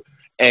field,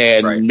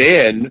 and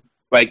men,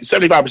 like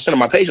 75% of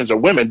my patients are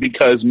women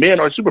because men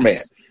are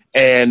Superman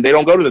and they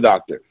don't go to the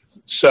doctor.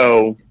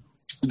 So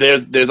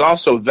there's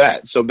also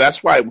that. So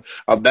that's why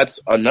that's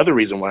another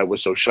reason why it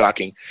was so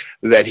shocking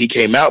that he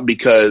came out,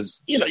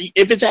 because,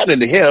 if it's happening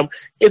to him,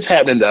 it's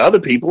happening to other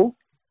people.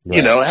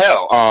 Right.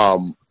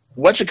 Hell,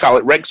 Rex,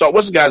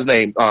 what's the guy's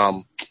name?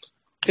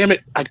 Damn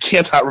it, I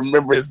cannot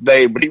remember his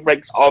name, but he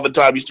wrecks all the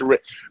time. He used to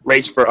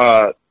race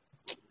for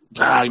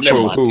never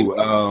mind.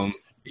 Who?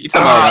 You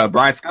talking about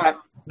Brian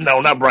Scott?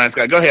 No, not Brian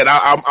Scott. Go ahead.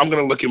 I'm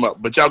going to look him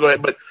up, but y'all go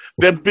ahead. But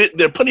there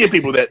are plenty of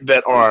people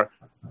that are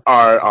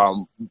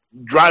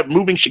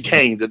moving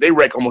chicanes that they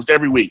wreck almost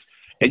every week,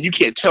 and you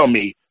can't tell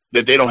me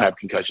that they don't have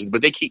concussions,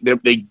 but they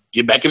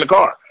get back in the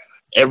car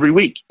every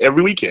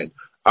weekend.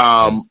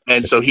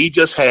 And so he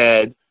just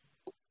had,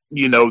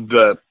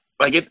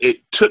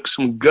 it took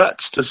some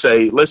guts to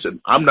say, listen,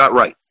 I'm not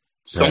right.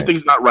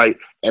 Something's not right,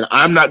 and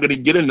I'm not going to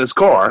get in this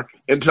car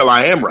until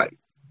I am right.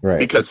 Right.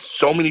 Because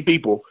so many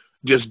people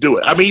just do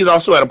it. I mean, he's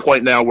also at a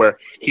point now where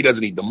he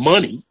doesn't need the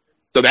money,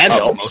 so that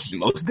helps.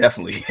 Most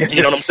definitely.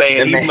 You know what I'm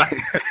saying?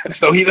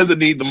 So he doesn't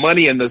need the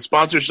money, and the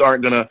sponsors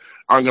aren't gonna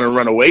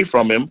run away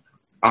from him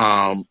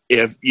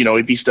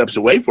if he steps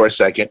away for a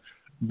second.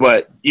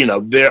 But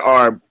there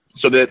are,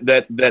 so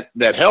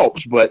that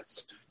helps. But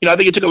I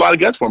think it took a lot of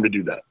guts for him to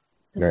do that.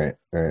 Right.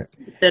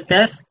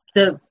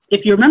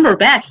 If you remember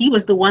back, he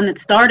was the one that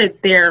started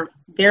their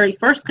very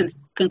first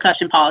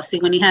concussion policy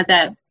when he had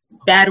that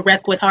bad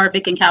wreck with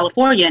Harvick in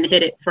California and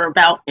hit it for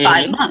about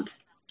 5 months.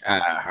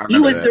 He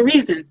was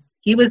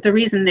the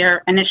reason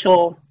their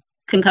initial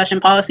concussion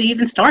policy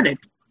even started.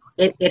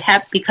 It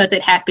happened because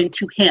it happened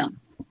to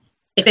him.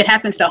 If it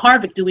happens to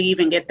Harvick, do we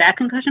even get that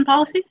concussion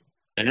policy?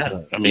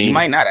 Yeah, I mean, you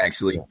might not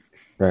actually.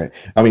 Right.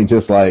 I mean,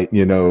 just like,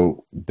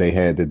 they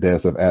had the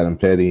deaths of Adam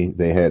Petty,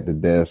 they had the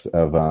deaths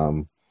of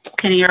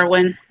Kenny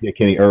Irwin. Yeah,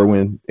 Kenny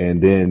Irwin. And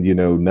then,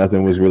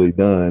 nothing was really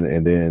done.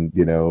 And then,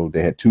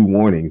 they had 2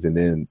 warnings. And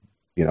then,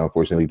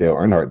 unfortunately, Dale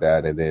Earnhardt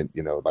died. And then,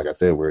 like I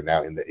said, we're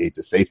now in the age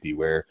of safety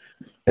where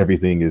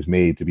everything is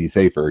made to be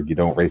safer. You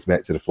don't race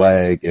back to the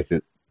flag if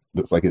it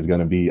looks like it's going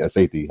to be a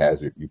safety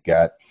hazard. You've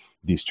got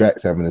these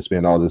tracks having to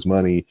spend all this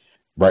money,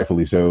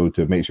 rightfully so,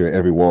 to make sure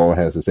every wall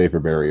has a safer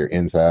barrier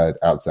inside,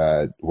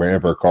 outside,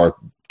 wherever a car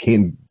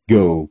can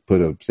go, put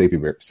a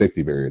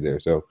safety barrier there.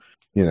 So,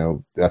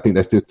 I think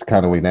that's just the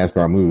kind of way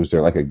NASCAR moves.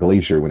 They're like a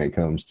glacier when it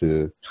comes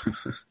to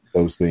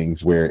those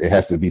things, where it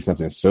has to be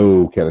something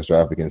so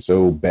catastrophic and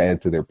so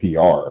bad to their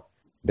PR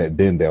that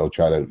then they'll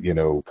try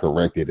to,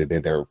 correct it. And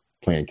then they're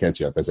playing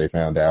catch up, as they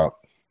found out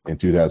in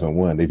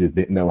 2001. They just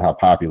didn't know how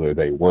popular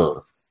they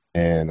were.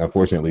 And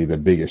unfortunately, the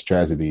biggest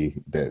tragedy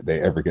that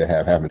they ever could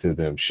have happen to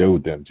them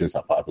showed them just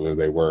how popular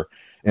they were.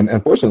 And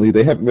unfortunately,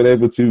 they haven't been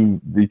able to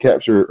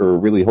recapture or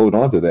really hold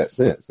on to that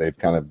since. They've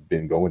kind of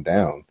been going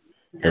down.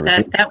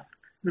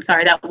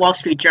 That Wall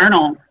Street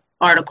Journal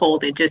article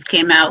that just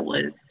came out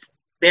was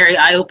very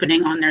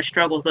eye-opening on their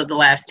struggles of the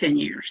last 10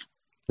 years.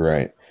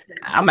 Right.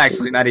 I'm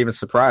actually not even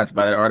surprised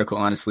by that article,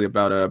 honestly,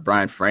 about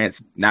Brian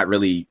France not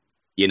really,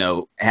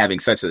 having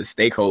such a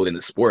stakehold in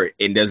the sport.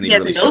 It doesn't even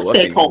really show up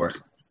anymore.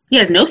 He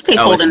has no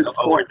stakehold in the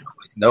sport.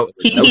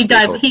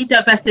 He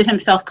divested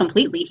himself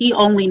completely. He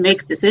only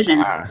makes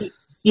decisions.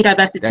 He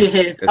divested to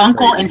his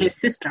uncle and his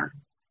sister.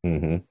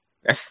 Mm-hmm.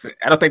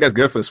 I don't think that's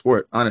good for the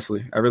sport,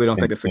 honestly. I really don't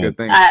think it's a good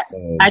thing.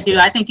 I do.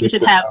 I think you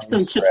should have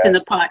some chips in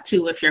the pot,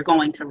 too, if you're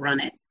going to run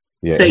it.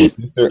 Yeah, so his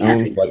sister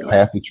owns like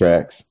half the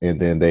tracks, and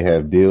then they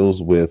have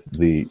deals with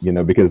the,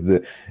 because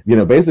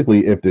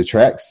basically if the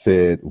tracks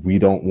said, we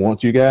don't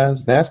want you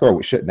guys, NASCAR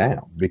would shut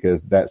down,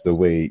 because that's the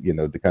way,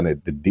 the kind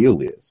of the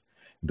deal is.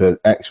 The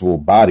actual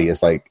body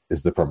is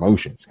the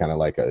promotions, kind of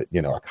like a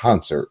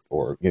concert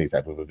or any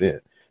type of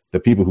event. The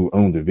people who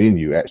own the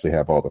venue actually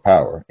have all the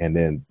power. And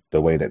then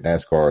the way that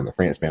NASCAR and the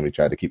France family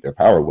tried to keep their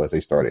power was they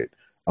started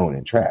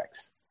owning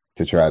tracks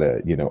to try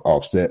to,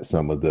 offset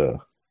some of the,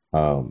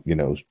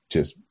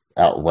 just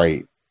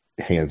outright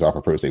hands-off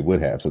approach they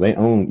would have. So they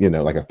own,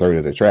 like a third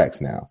of the tracks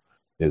now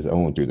is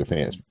owned through the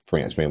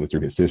France family,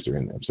 through his sister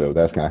in them. So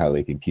that's kind of how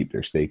they can keep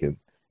their stake in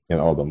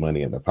all the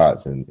money in the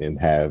pots and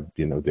have,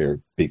 their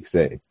big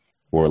say.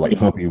 Or like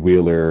Humpy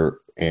Wheeler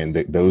and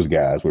those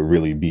guys would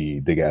really be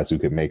the guys who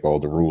could make all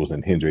the rules,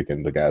 and Hendrick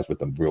and the guys with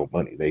the real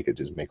money, they could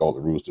just make all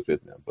the rules to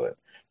fit them. But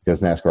because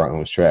NASCAR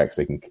owns tracks,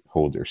 they can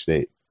hold their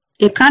state.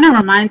 It kind of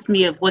reminds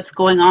me of what's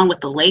going on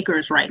with the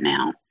Lakers right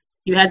now.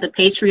 You had the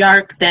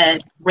patriarch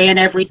that ran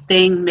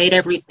everything, made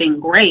everything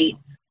great,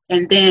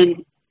 and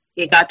then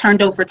it got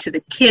turned over to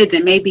the kids,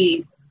 and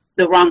maybe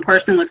the wrong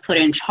person was put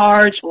in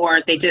charge,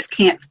 or they just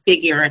can't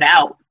figure it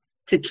out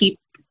to keep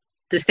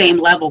the same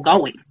level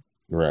going.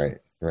 Right.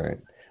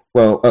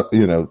 Well,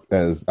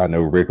 as I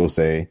know Rick will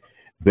say,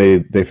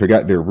 they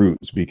forgot their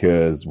roots,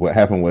 because what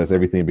happened was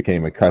everything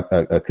became a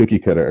cookie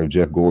cutter of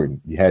Jeff Gordon.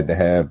 You had to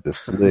have the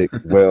slick,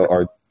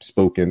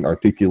 well-spoken,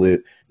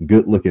 articulate,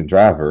 good-looking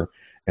driver,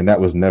 and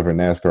that was never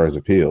NASCAR's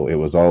appeal. It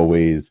was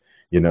always,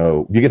 you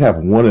could have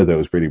one of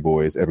those pretty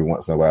boys every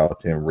once in a while.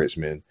 Tim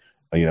Richmond,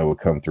 would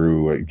come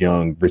through, a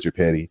young Richard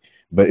Petty,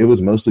 but it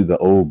was mostly the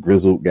old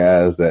grizzled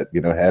guys that,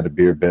 had a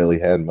beer belly,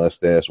 had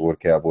mustache, wore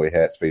cowboy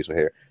hats, facial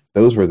hair.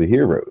 Those were the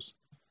heroes.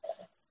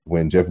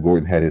 When Jeff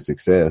Gordon had his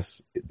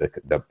success,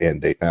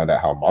 and they found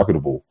out how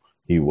marketable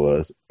he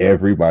was,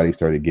 everybody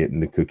started getting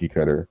the cookie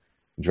cutter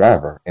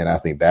driver. And I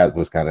think that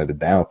was kind of the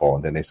downfall.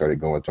 And then they started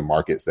going to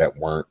markets that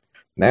weren't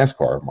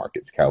NASCAR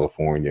markets,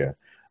 California,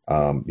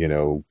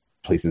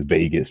 places,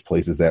 Vegas,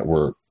 places that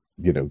were,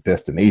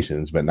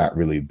 destinations, but not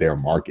really their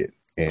market.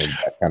 And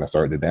that kind of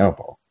started the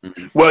downfall.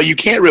 Well, you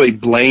can't really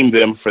blame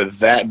them for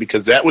that,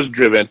 because that was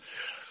driven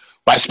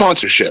by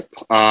sponsorship.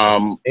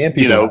 And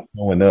people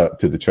going up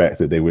to the tracks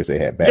that they wish they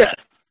had back. Yeah.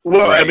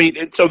 Well,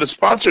 right. So the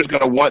sponsor is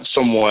going to want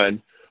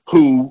someone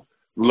who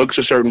looks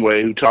a certain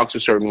way, who talks a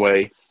certain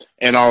way,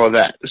 and all of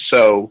that.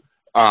 So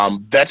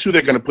that's who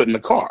they're going to put in the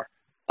car.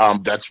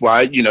 That's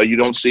why, you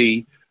don't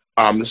see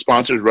the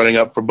sponsors running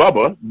up for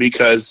Bubba,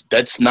 because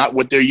that's not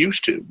what they're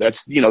used to.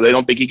 That's, they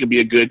don't think he could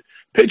be a good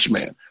pitch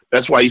man.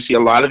 That's why you see a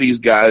lot of these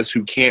guys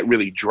who can't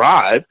really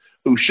drive,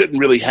 who shouldn't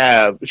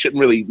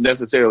really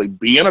necessarily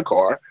be in a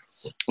car,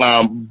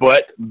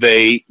 but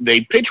they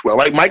pitch well.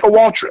 Like Michael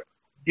Waltrip.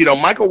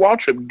 Michael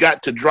Waltrip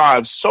got to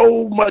drive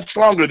so much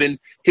longer than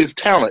his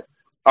talent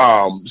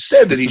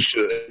said that he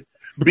should,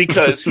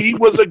 because he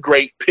was a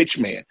great pitch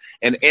man.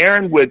 And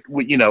Aaron would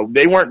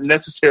they weren't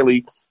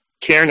necessarily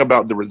caring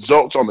about the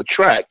results on the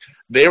track.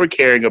 They were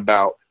caring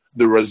about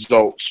the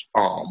results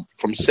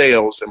from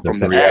sales and from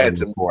the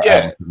ads and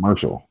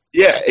commercial.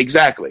 Yeah,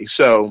 exactly.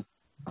 So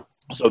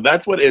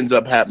that's what ends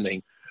up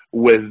happening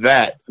with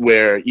that,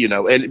 where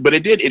but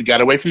it got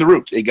away from the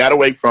roots. It got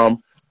away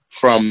from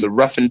the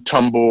rough and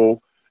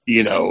tumble,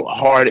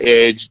 hard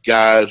edged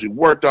guys who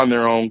worked on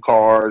their own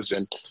cars,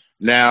 and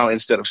now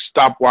instead of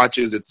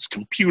stopwatches, it's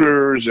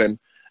computers and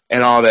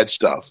all that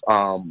stuff.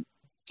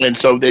 And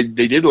so they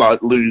did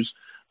lose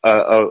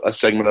a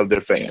segment of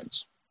their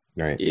fans.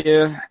 Right.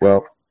 Yeah.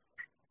 Well,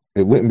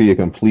 it wouldn't be a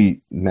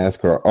complete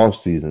NASCAR off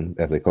season,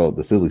 as they call it,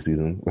 the silly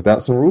season,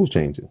 without some rules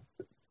changing.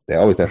 They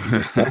always have to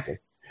do something.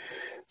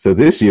 So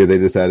this year they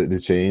decided to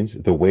change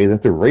the way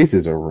that the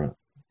races are run.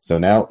 So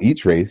now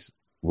each race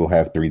will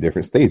have 3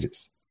 different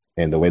stages.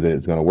 And the way that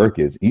it's going to work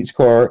is each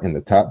car in the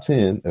top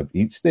 10 of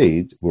each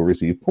stage will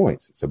receive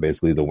points. So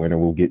basically the winner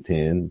will get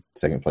 10,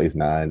 second place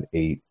 9,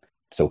 8,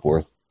 so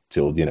forth,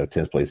 till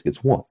 10th place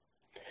gets 1.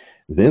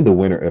 Then the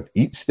winner of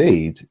each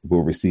stage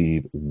will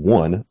receive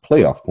 1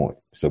 playoff point.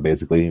 So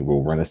basically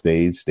we'll run a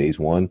stage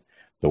 1,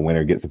 the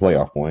winner gets a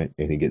playoff point,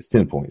 and he gets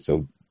 10 points.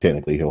 So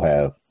technically he'll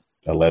have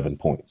 11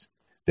 points.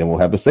 Then we'll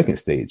have a second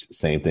stage.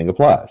 Same thing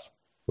applies.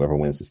 Whoever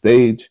wins the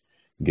stage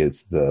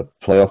gets the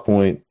playoff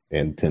point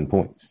and 10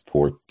 points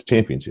for the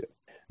championship.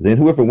 Then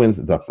whoever wins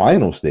the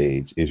final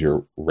stage is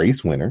your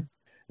race winner.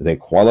 They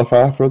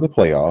qualify for the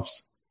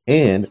playoffs,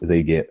 and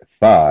they get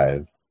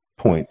 5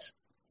 points,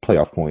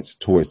 playoff points,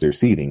 towards their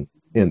seeding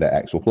in the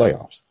actual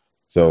playoffs.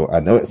 So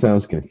I know it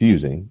sounds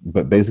confusing,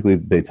 but basically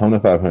Daytona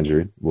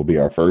 500 will be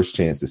our first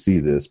chance to see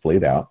this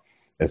played out,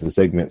 as the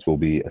segments will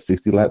be a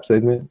 60-lap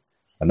segment,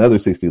 another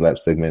 60-lap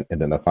segment, and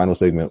then the final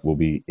segment will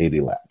be 80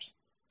 laps.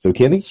 So,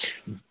 Kenny?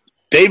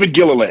 David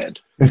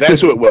Gilliland.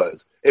 That's who it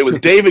was. It was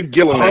David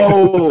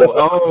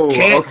Gilliland.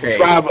 Can't okay.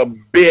 drive a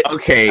bit.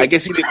 Okay. I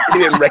guess he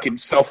didn't wreck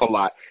himself a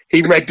lot.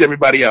 He wrecked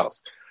everybody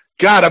else.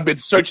 God, I've been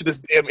searching this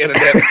damn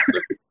internet.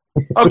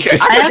 Okay.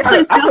 I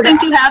actually still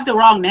think you have the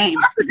wrong name.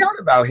 I forgot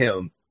about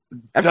him.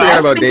 I forgot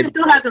about David. David. You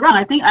still have the wrong.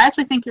 I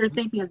actually think you're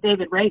thinking of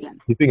David Reagan.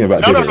 You're thinking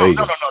about David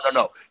Reagan.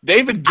 No.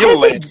 David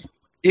Gilliland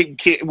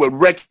would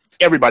wreck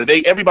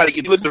everybody. Everybody,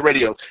 if you listen to the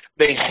radio,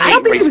 they hate. I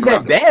don't think he was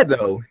drivers. that bad,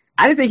 though.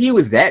 I didn't think he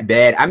was that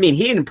bad. I mean,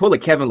 he didn't pull a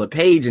Kevin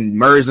LePage and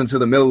merge into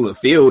the middle of the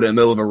field in the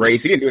middle of a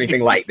race. He didn't do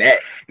anything like that.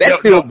 That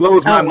still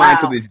blows my mind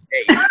to this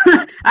day.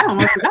 I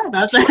almost forgot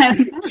about that.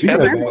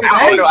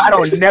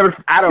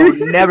 I don't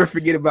never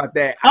forget about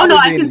that. Oh no,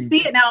 I can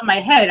see it now in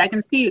my head. I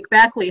can see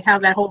exactly how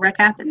that whole wreck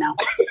happened now.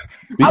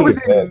 I was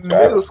in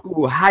middle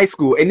school, high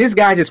school, and this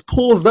guy just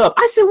pulls up.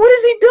 I said, "What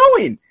is he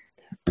doing?"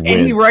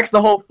 And he wrecks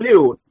the whole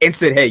field and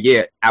said, "Hey,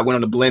 yeah, I went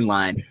on the blend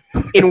line."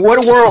 In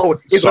what world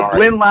is a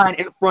blend line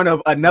in front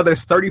of another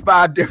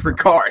 35 different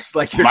cars?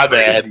 Like, my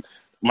bad,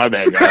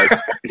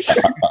 guys.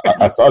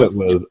 I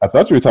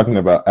thought you were talking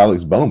about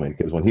Alex Bowman,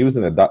 because when he was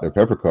in a Dr.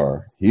 Pepper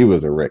car, he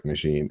was a wreck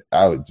machine.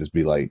 I would just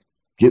be like,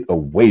 "Get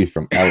away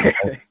from Alex!"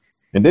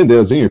 And then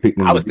Dale Jr. picked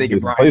him. I was thinking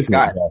Brian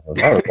Scott.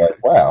 I was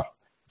like, "Wow,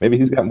 maybe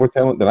he's got more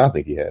talent than I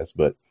think he has."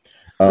 But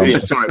sorry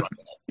about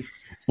that.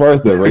 As far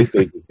as the race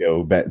stages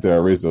go, back to our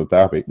original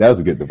topic, that was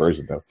a good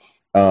diversion, though.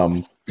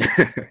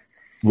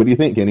 What do you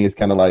think, Kenny? It's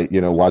kind of like,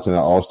 watching an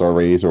all-star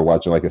race or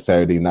watching like a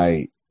Saturday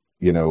night,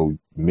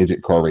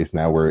 midget car race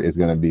now, where it's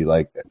going to be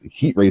like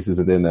heat races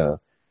and then a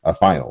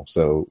final.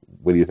 So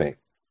what do you think?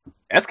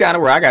 That's kind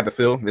of where I got the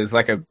feel. There's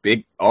like a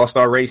big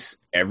all-star race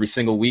every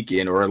single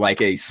weekend, or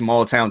like a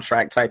small town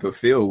track type of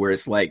feel where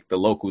it's like the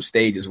local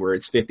stages where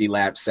it's 50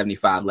 laps,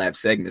 75 lap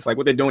segments, like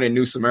what they're doing in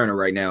New Smyrna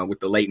right now with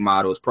the late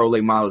models, pro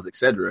late models,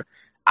 etc.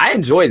 I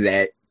enjoy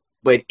that,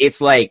 but it's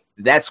like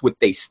that's what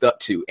they stuck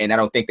to, and I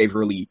don't think they've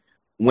really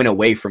went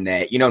away from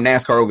that. You know,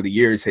 NASCAR over the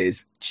years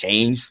has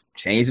changed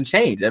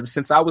ever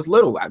since I was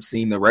little. I've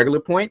seen the regular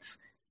points,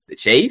 the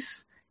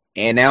chase,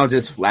 and now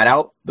just flat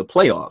out the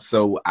playoffs.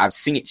 So I've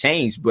seen it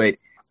change, but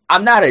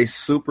I'm not a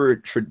super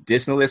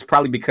traditionalist,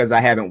 probably because I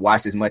haven't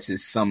watched as much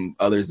as some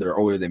others that are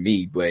older than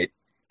me, but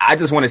I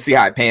just want to see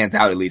how it pans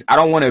out at least. I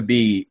don't want to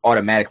be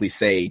automatically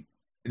say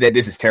that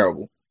this is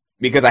terrible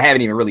because I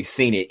haven't even really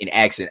seen it in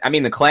action. I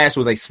mean, the Clash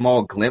was a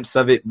small glimpse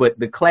of it, but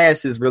the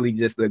Clash is really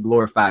just a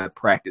glorified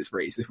practice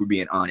race, if we're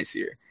being honest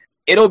here.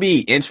 It'll be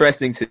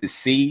interesting to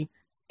see,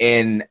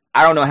 and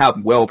I don't know how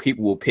well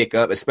people will pick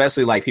up,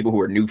 especially like people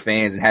who are new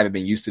fans and haven't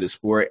been used to the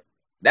sport.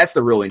 That's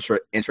the real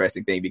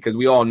interesting thing, because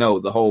we all know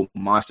the whole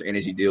Monster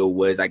Energy deal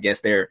was, I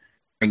guess they're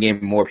bringing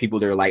in more people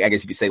that are like, I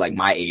guess you could say like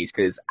my age,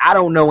 because I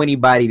don't know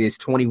anybody that's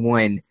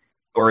 21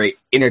 or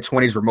in their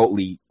 20s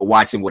remotely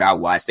watching what I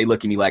watch. They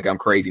look at me like I'm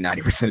crazy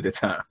 90% of the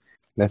time.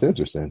 That's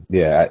interesting.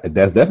 Yeah,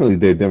 that's definitely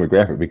their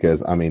demographic,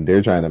 because, I mean,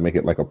 they're trying to make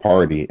it like a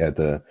party at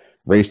the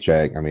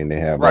racetrack. I mean, they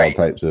have all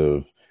types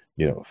of,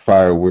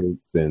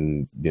 fireworks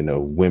and,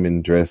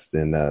 women dressed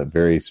in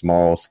very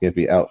small,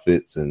 skimpy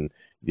outfits. And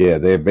yeah,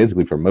 they're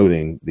basically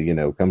promoting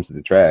the, comes to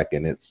the track,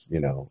 and it's,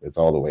 it's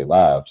all the way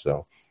live.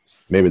 So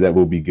maybe that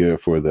will be good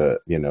for the,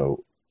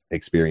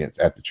 experience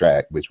at the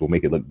track, which will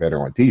make it look better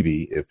on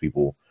TV if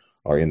people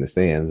are in the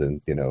stands,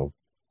 and,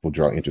 will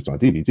draw interest on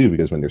TV too,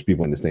 because when there's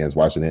people in the stands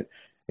watching it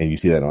and you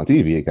see that on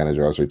TV, it kind of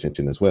draws your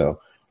attention as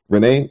well.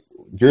 Renee,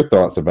 your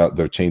thoughts about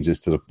the changes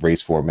to the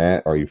race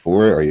format? Are you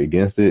for it? Are you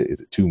against it? Is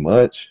it too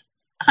much?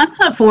 I'm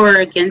not for or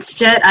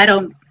against it. I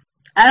don't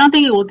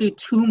think it will do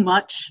too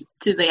much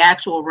to the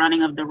actual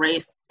running of the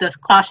race. The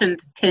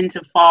cautions tend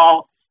to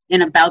fall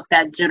in about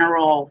that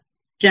general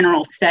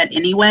set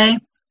anyway.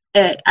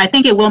 I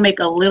think it will make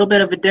a little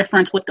bit of a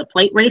difference with the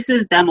plate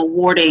races, them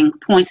awarding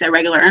points at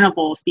regular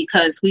intervals,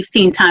 because we've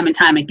seen time and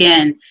time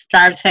again,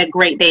 drivers have had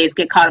great days,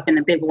 get caught up in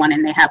the big one,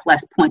 and they have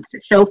less points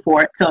to show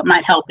for it. So it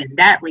might help in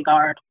that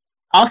regard.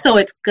 Also,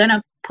 it's going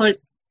to put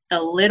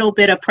a little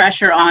bit of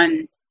pressure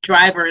on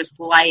drivers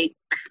like,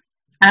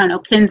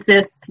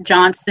 Kenseth,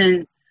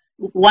 Johnson,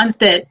 ones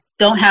that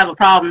don't have a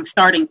problem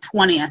starting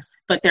 20th,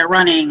 but they're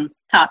running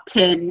top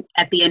 10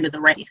 at the end of the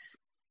race.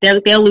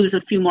 They'll lose a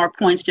few more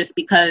points just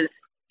because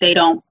they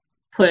don't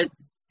put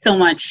so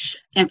much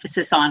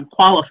emphasis on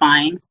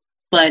qualifying.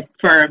 But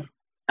for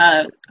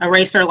a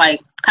racer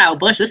like Kyle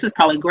Busch, this is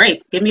probably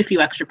great. Give me a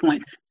few extra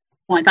points.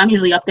 I'm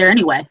usually up there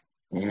anyway.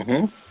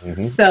 Mm-hmm.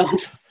 Mm-hmm. So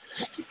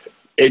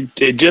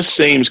it just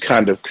seems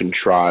kind of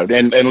contrived.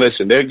 And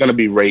listen, there are going to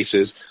be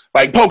races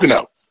like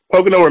Pocono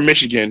or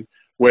Michigan,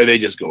 where they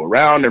just go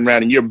around and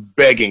around, and you're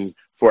begging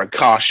for a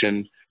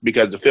caution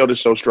because the field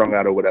is so strung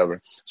out or whatever.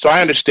 So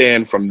I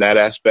understand from that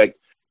aspect,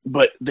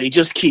 but they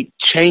just keep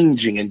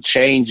changing and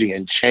changing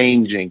and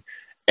changing,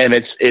 and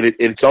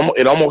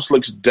it almost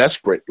looks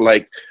desperate,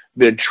 like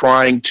they're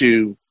trying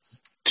to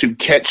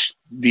catch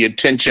the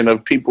attention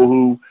of people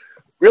who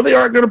really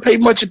aren't going to pay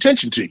much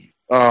attention to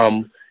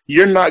you.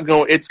 You're not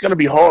going. It's going to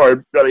be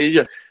hard.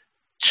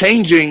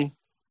 Changing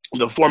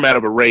the format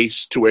of a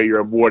race to where you're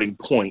awarding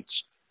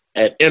points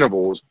at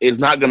intervals is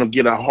not going to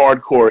get a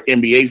hardcore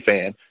NBA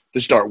fan to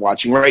start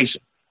watching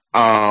racing.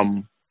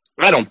 I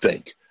don't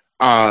think.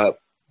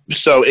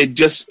 So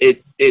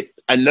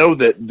I know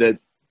that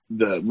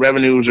the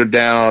revenues are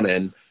down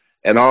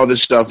and all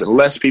this stuff, and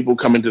less people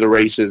come into the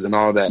races and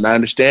all that. And I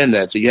understand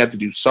that. So you have to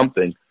do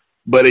something,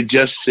 but it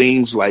just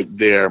seems like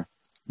they're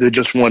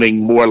just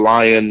wanting more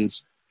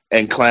lions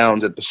and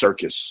clowns at the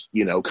circus,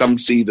 come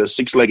see the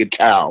 6-legged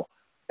cow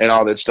and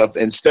all that stuff,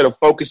 instead of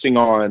focusing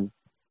on,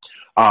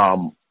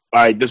 all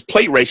right, this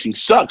plate racing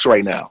sucks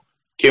right now.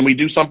 Can we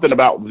do something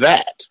about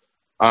that?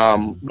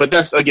 But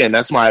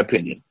that's my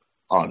opinion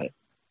on it.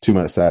 Too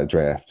much side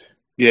draft.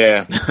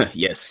 Yeah.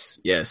 Yes,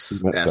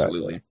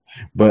 absolutely.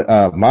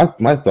 But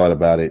my thought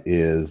about it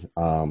is,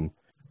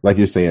 like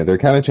you're saying, they're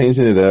kind of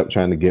changing it up,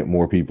 trying to get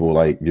more people,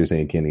 like you're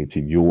saying, Kenny, to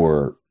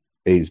your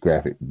age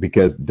graphic,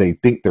 because they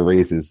think the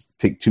races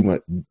take too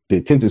much. The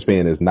attention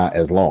span is not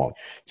as long.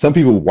 Some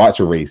people watch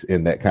a race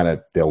in that kind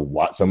of, they'll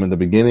watch some in the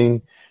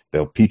beginning,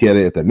 they'll peek at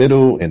it at the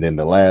middle, and then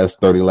the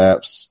last 30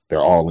 laps,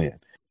 they're all in.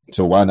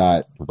 So why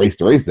not race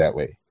the race that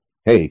way?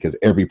 Hey, because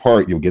every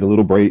part you'll get a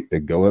little break,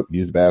 then go up,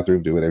 use the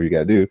bathroom, do whatever you got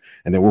to do,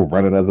 and then we'll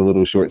run another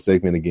little short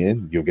segment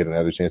again. You'll get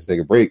another chance to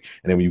take a break,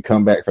 and then when you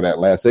come back for that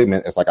last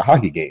segment, it's like a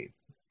hockey game.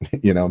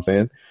 You know what I'm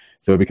saying?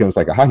 So it becomes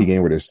like a hockey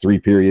game where there's 3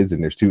 periods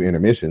and there's 2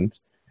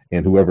 intermissions,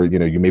 and whoever,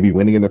 you may be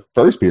winning in the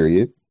first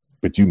period,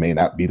 but you may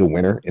not be the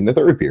winner in the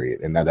 3rd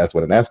period, and now that's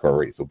what a NASCAR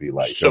race will be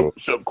like. So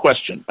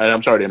question, and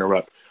I'm sorry to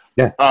interrupt.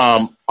 Yeah.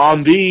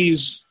 On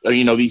these,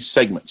 these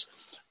segments,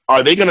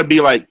 are they going to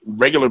be like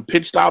regular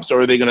pit stops, or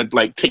are they going to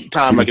like take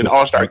time like an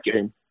all-star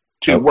game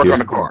to work on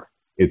the car?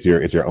 It's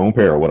your own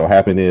peril. What'll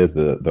happen is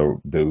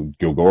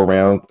you'll go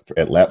around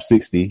at lap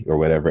 60 or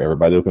whatever.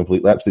 Everybody will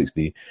complete lap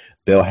 60.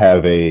 They'll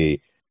have a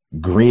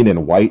green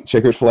and white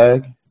checkered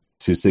flag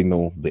to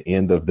signal the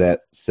end of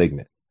that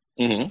segment.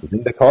 Mm-hmm.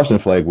 Then the caution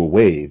flag will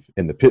wave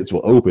and the pits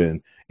will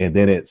open, and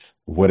then it's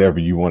whatever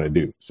you want to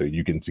do. So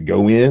you can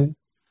go in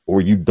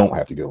or you don't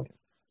have to go in.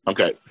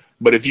 Okay.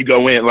 But if you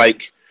go in,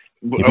 like,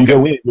 if you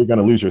go in, you're going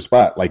to lose your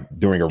spot, like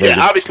during a race.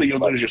 Yeah, obviously you'll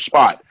lose your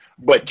spot,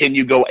 but can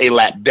you go a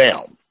lap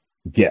down?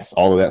 Yes,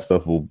 all of that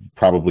stuff will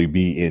probably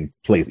be in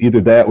place.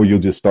 Either that, or you'll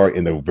just start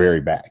in the very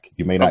back.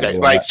 You may not. Okay,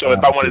 like so.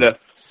 If I wanted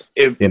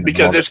to,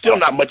 because there's still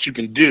not much you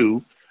can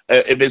do.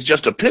 If it's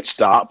just a pit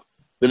stop,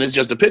 then it's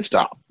just a pit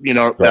stop. You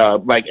know,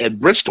 right. Like at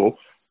Bristol,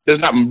 there's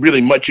not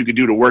really much you could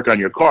do to work on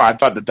your car. I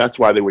thought that's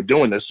why they were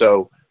doing this.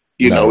 So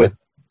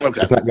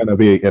it's not going to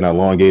be an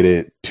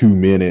elongated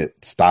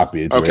 2-minute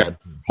stoppage. Okay,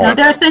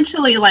 they're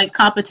essentially like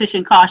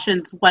competition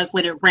cautions, like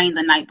when it rained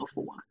the night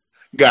before.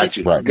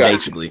 Gotcha. Right.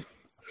 Basically.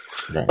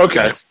 Right.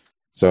 Okay.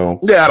 So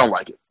yeah, I don't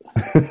like it.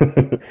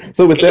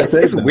 So with that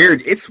said, it's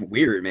weird. It's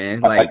weird,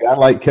 man. Like I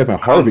like Kevin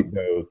Harvick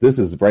though. This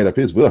is right up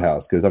his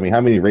wheelhouse because I mean,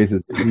 how many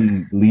races did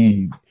he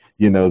lead?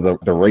 You know,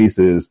 the race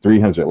is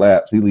 300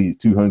 laps. He leads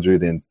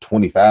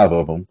 225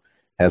 of them.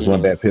 Has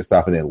one bad pit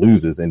stop and then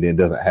loses, and then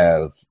doesn't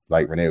have,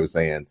 like Renee was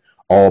saying,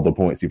 all the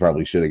points he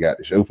probably should have got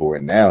to show for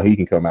it. Now he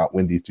can come out,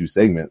 win these 2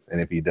 segments,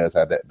 and if he does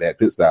have that bad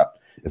pit stop,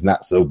 it's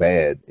not so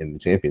bad in the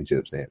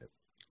championship standing.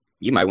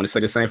 You might want to say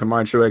the same for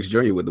Martin Truex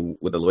Jr.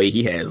 with the way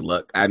he has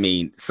luck. I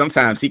mean,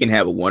 sometimes he can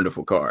have a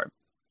wonderful car,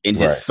 and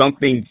just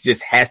something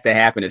just has to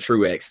happen to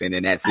Truex, and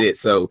then that's it.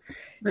 So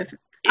it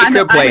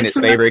could play in his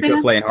favor. It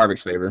could play in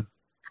Harvick's favor.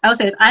 I would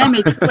say I am a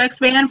Truex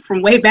fan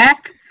from way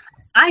back.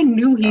 I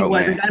knew he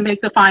wasn't going to make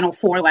the Final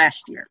Four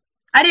last year.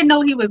 I didn't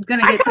know he was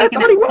going to get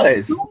taken out. He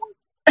was.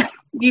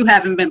 You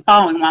haven't been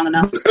following long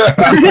enough.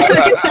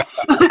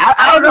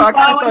 I don't know. I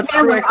kind of thought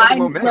Truex had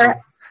momentum.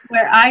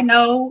 Where I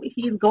know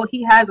he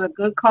has a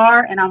good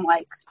car, and I'm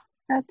like,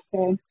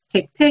 okay,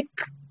 tick, tick,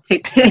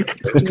 tick, tick.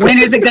 When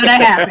is it going to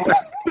happen?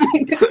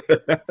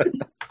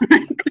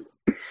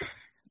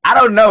 I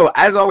don't know.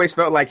 I've always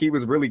felt like he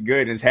was really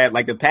good and has had,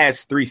 like, the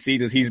past 3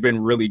 seasons, he's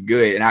been really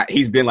good. And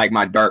he's been, like,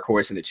 my dark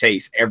horse in the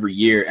chase every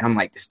year. And I'm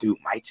like, this dude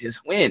might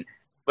just win.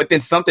 But then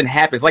something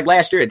happens. Like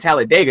last year at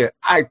Talladega,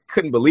 I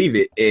couldn't believe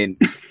it. And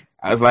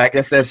I was like,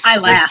 I guess I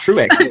laughed.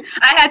 Truex.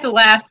 I had to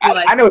laugh.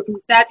 Like, I know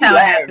that's how it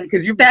happened.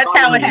 Because that's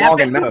how it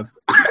happened. Long enough.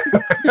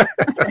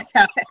 That's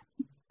how it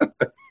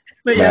happened.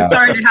 But yeah,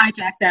 sorry to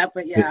hijack that.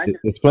 But yeah,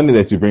 it's funny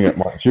that you bring up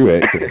Martin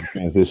Truex and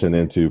transition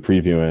into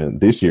previewing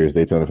this year's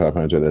Daytona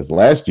 500. As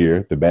last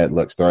year, the bad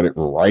luck started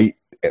right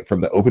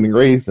from the opening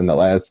race in the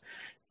last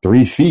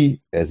 3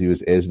 feet as he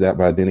was edged out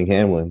by Denny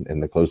Hamlin in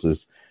the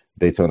closest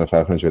Daytona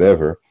 500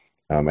 ever.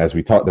 As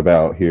we talked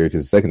about here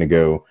just a second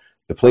ago,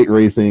 the plate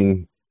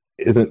racing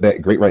isn't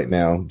that great right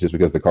now just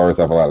because the cars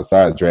have a lot of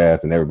side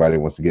draft and everybody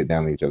wants to get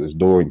down to each other's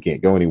door and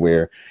can't go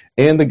anywhere.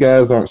 And the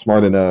guys aren't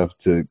smart enough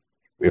to,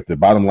 if the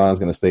bottom line is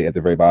going to stay at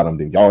the very bottom,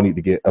 then y'all need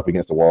to get up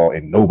against the wall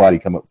and nobody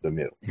come up the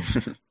middle.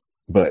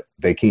 But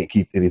they can't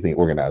keep anything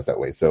organized that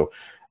way. So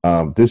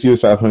this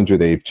year's 500,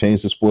 they've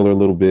changed the spoiler a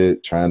little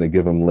bit, trying to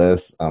give them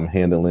less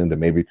handling to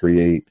maybe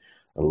create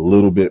a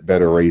little bit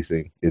better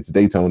racing. It's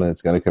Daytona.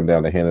 It's going to come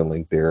down to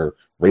handling. They're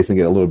racing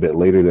it a little bit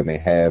later than they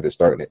have. It's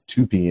starting at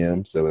 2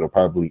 p.m., so it'll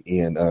probably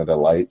end under the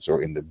lights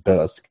or in the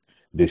dusk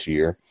this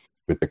year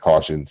with the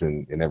cautions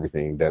and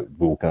everything that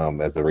will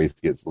come as the race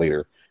gets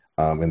later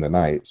in the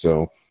night.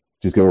 So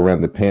just go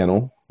around the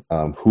panel.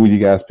 Who are you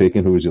guys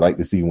picking? Who would you like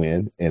to see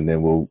win? And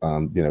then we'll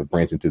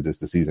branch into the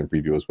season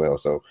preview as well.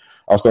 So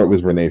I'll start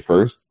with Renee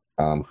first.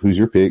 Who's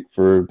your pick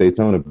for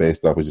Daytona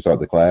based off what you saw at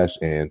the Clash?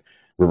 And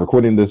we're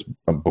recording this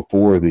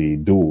before the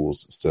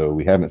duels, so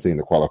we haven't seen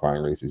the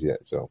qualifying races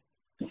yet. So,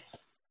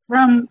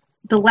 from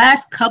the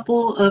last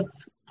couple of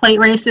plate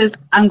races,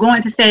 I'm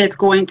going to say it's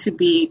going to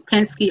be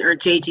Penske or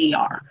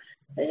JGR.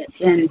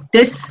 And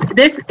this,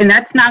 and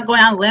that's not going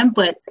on a limb,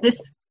 but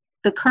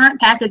the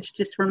current package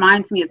just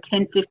reminds me of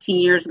 10, 15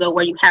 years ago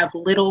where you have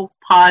little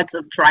pods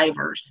of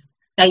drivers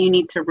that you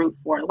need to root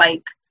for.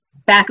 Like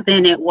back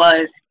then it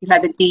was, you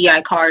had the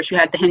DI cars, you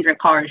had the Hendrick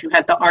cars, you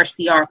had the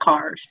RCR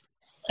cars.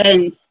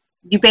 And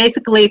you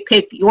basically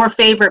pick your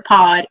favorite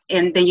pod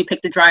and then you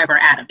pick the driver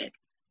out of it.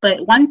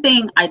 But one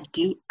thing I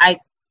do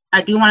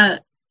want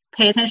to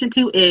pay attention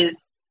to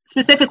is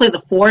specifically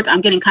the Fords.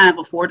 I'm getting kind of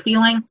a Ford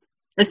feeling,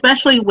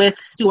 especially with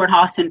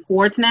Stewart-Haas and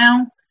Fords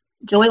now.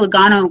 Joey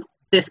Logano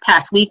this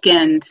past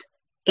weekend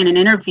in an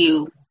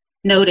interview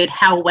noted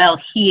how well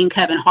he and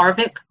Kevin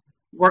Harvick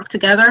work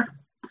together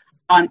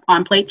on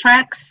plate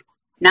tracks.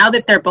 Now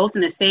that they're both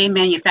in the same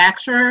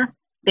manufacturer,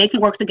 they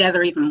can work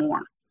together even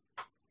more.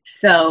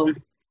 So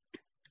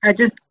I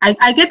get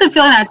the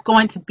feeling that it's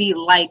going to be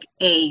like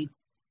a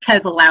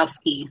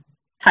Keselowski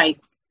type,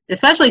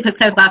 especially because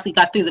Keselowski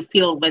got through the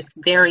field with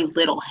very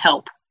little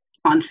help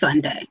on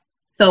Sunday.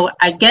 So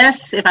I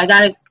guess if I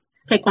got to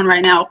pick one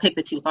right now, I'll pick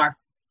the 2 car.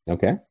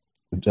 Okay.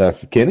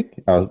 Kenny,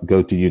 I'll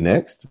go to you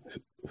next.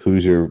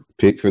 Who's your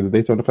pick for the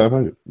Daytona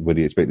 500? What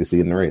do you expect to see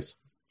in the race?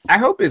 I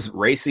hope it's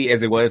racy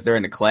as it was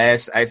during the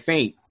Clash. I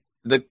think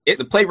the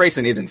plate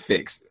racing isn't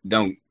fixed.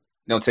 Don't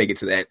take it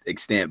to that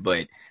extent,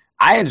 but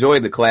I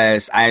enjoyed the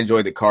Clash. I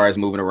enjoyed the cars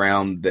moving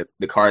around,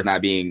 the cars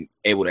not being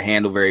able to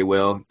handle very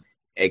well,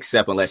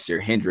 except unless you're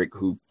Hendrick,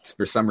 who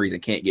for some reason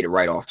can't get it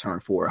right off turn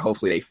 4.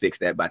 Hopefully they fix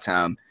that by the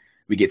time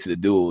we get to the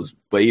duels.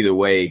 But either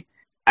way,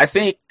 I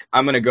think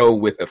I'm going to go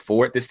with a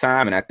Ford this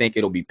time, and I think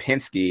it'll be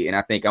Penske, and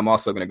I think I'm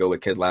also going to go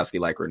with Keselowski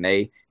like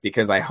Renee,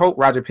 because I hope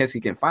Roger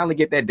Penske can finally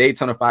get that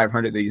Daytona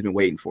 500 that he's been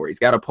waiting for. He's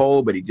got a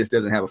pole, but he just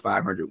doesn't have a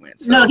 500 win.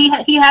 So. No, he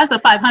has a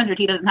 500.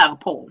 He doesn't have a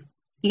pole.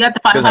 He got the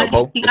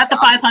 500. He got the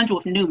 500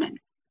 with Newman.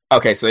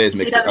 Okay, so it's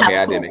mixed up. Okay,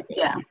 I did make that.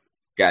 Yeah.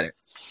 Got it.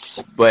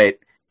 But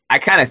I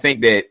kind of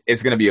think that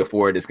it's going to be a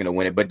Ford that's going to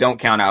win it, but don't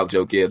count out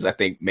Joe Gibbs. I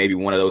think maybe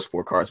one of those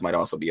 4 cars might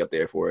also be up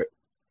there for it.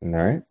 All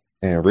right.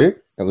 And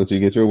Rick, I'll let you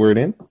get your word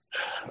in.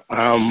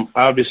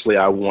 Obviously,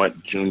 I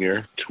want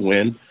Junior to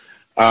win.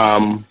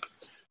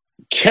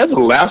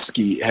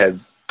 Keselowski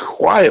has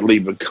quietly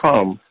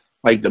become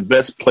like the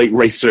best plate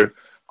racer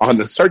on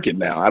the circuit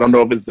now. I don't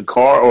know if it's the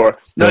car or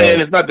no, and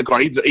it's not the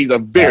car. He's a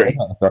very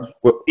good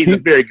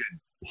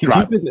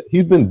driver.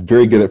 He's been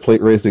very good at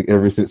plate racing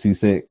ever since he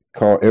sent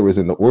Carl Edwards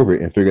into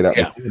orbit and figured out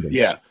the tandem.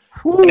 Yeah.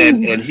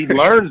 And he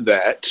learned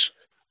that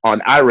on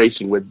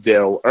iRacing with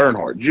Dale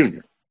Earnhardt Jr.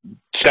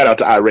 Shout out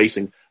to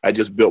iRacing. I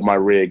just built my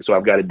rig, so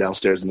I've got it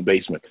downstairs in the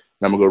basement.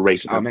 And I'm going to go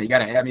racing. Oh, man, you got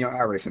to add me on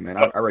iRacing, man.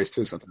 I race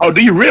too sometimes. Oh,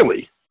 do you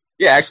really?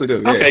 Yeah, I actually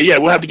do. Yeah. Okay, yeah,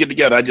 we'll have to get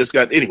together. I just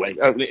got – anyway,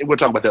 we'll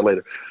talk about that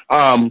later.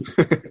 So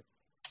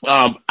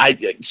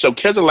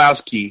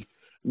Keselowski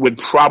would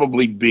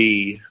probably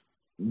be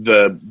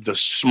the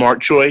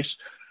smart choice.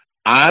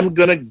 I'm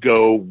going to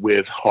go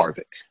with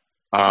Harvick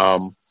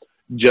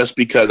just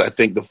because I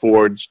think the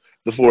Fords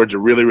are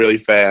really, really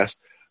fast.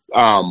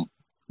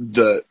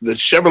 The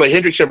Chevrolet,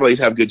 Hendrick Chevrolets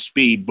have good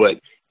speed,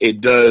 but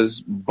it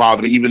does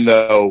bother me, even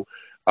though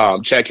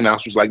Chad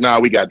Knaus was like, "Nah,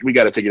 we got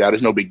to take it out.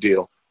 It's no big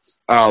deal."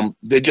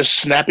 They're just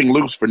snapping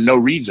loose for no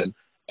reason,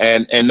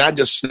 and not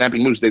just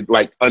snapping loose; they're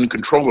like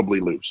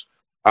uncontrollably loose.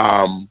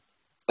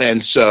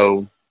 And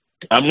so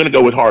I'm going to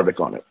go with Harvick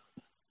on it.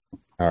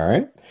 All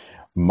right,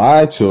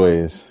 my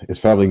choice is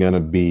probably going to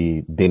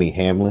be Denny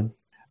Hamlin,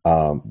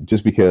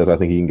 just because I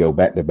think he can go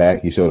back to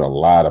back. He showed a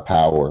lot of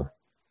power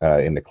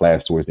in the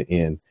Clash towards the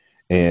end.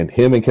 And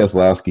him and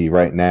Keselowski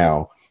right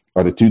now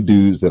are the 2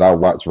 dudes that I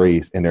watch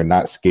race, and they're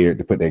not scared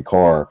to put their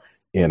car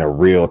in a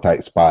real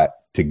tight spot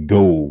to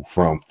go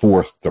from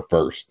 4th to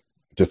 1st,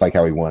 just like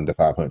how he won the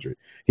 500.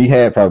 He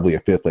had probably a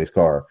 5th place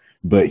car,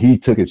 but he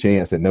took a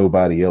chance that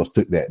nobody else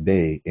took that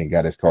day and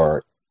got his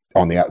car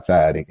on the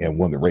outside and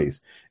won the race.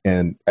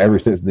 And ever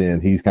since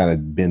then, he's kind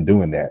of been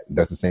doing that.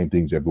 That's the same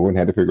thing Jeff Gordon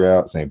had to figure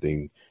out, same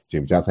thing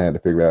Jimmy Johnson had to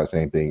figure out,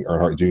 same thing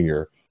Earnhardt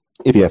Jr.,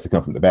 if he has to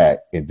come from the back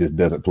and just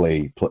doesn't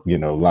line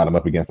him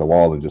up against the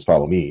wall and just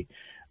follow me.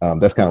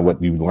 That's kind of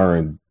what you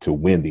learn to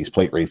win these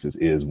plate races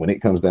is when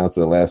it comes down to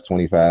the last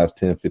 25,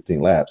 10, 15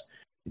 laps,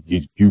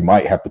 you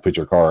might have to put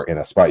your car in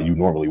a spot you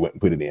normally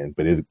wouldn't put it in,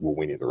 but it will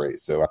win you the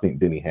race. So I think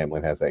Denny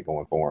Hamlin has that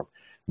going for him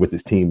with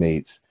his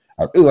teammates.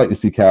 I'd really like to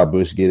see Kyle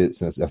Busch get it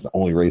since that's the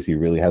only race he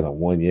really hasn't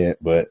won yet,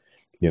 but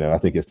I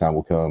think his time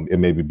will come. It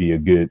maybe be a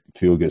good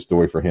feel-good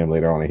story for him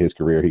later on in his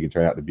career. He can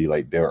turn out to be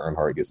like Dale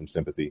Earnhardt, get some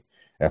sympathy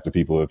after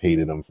people have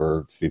hated him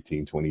for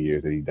 15, 20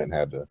 years that he doesn't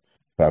have the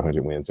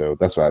 500 win. So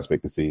that's what I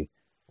expect to see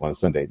on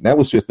Sunday. Now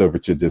we'll shift over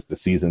to just the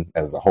season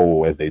as a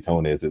whole, as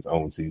Daytona is its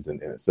own season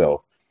in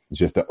itself. It's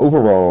just the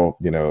overall,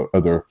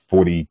 other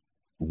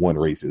 41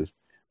 races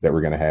that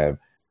we're going to have.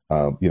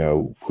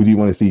 Who do you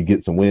want to see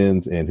get some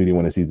wins, and who do you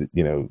want to see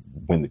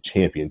win the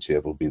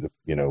championship will be the,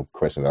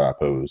 question that I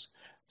pose.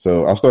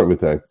 So I'll start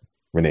with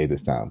Renee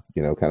this time.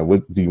 Kind of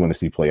what do you want to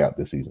see play out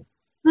this season?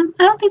 I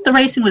don't think the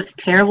racing was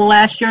terrible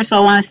last year, so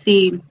I want to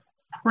see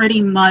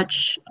pretty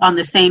much on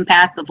the same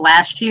path of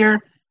last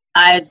year.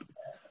 I'd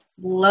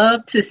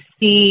love to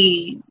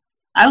see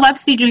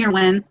Junior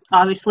win,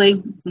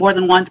 obviously, more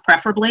than once,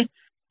 preferably.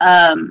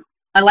 I'd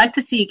like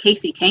to see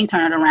Casey Kane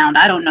turn it around.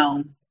 I don't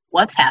know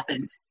what's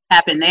happened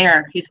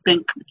there. He's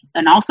been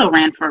and also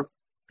ran for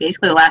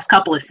basically the last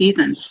couple of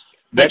seasons.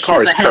 That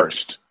car is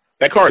cursed.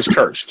 That car is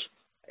cursed.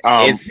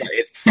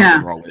 It's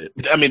something wrong with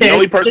it. I mean, the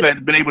only person that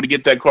had been able to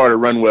get that car to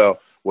run well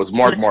was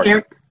Mark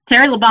Martin.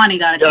 Terry Labonte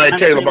got it. Yeah,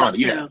 Terry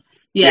Labonte,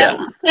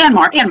 yeah. And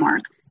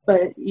Mark.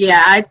 But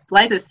yeah, I'd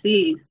like to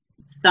see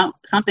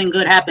something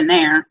good happen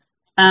there.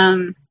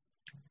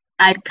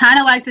 I'd kind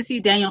of like to see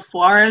Daniel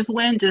Suarez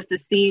win just to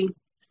see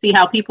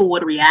how people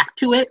would react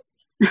to it.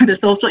 The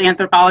social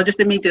anthropologist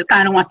in me just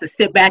kind of wants to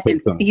sit back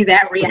and see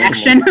that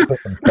reaction.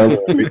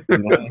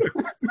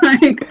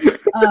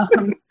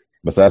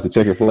 Besides the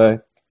checkered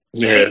flag.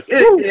 Yeah.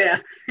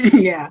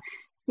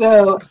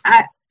 So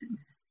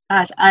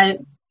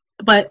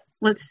but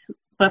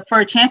for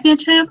a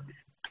championship,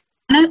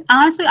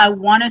 honestly, I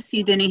want to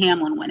see Denny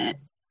Hamlin win it.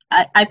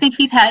 I think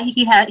he's had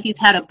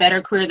a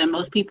better career than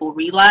most people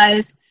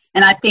realize,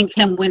 and I think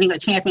him winning a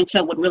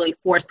championship would really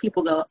force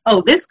people to go,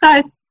 oh, this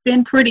guy's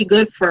been pretty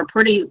good for a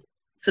pretty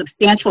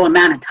substantial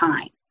amount of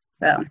time.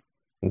 So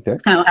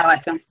that's kind of how I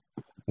feel.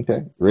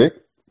 Okay, Rick,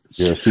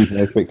 your season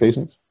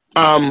expectations?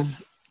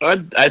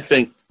 I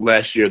think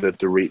last year that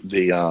the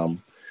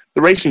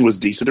racing was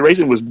decent. The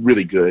racing was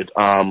really good.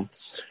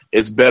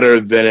 It's better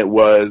than it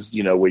was,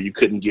 where you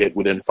couldn't get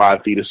within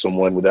 5 feet of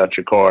someone without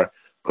your car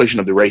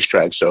pushing up the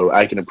racetrack. So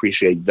I can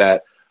appreciate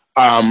that.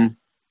 I'm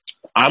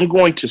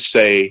going to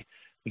say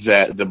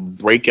that the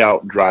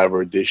breakout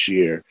driver this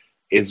year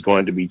is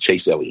going to be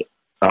Chase Elliott.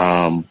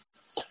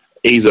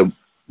 He's a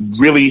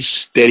really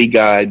steady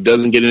guy,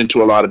 doesn't get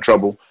into a lot of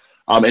trouble,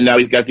 and now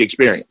he's got the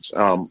experience.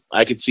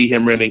 I could see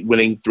him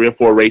winning 3 or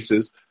 4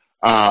 races,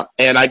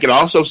 and I could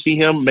also see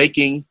him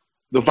making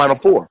the Final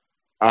Four.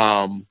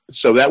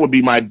 So that would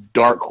be my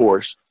dark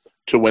horse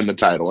to win the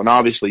title. And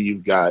obviously,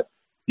 you've got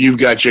your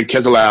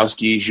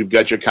Keselowskis, you've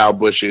got your Kyle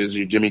Busches,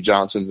 your Jimmy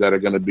Johnsons that are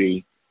going to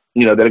be,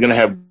 that are going to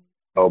have.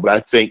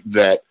 But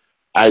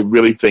I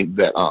really think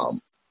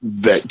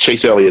that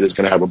Chase Elliott is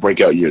going to have a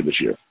breakout year this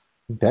year.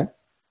 Okay,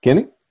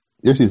 Kenny,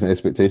 your season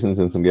expectations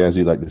and some guys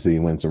you'd like to see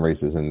win some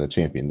races in the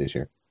champion this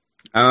year.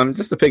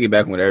 Just to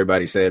piggyback on what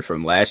everybody said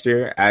from last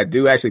year, I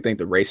do actually think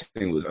the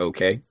racing was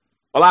okay,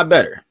 a lot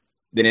better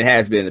than it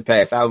has been in the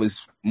past. I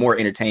was more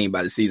entertained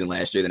by the season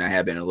last year than I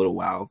have been in a little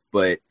while.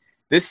 But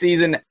this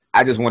season,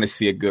 I just want to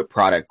see a good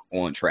product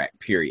on track,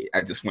 period.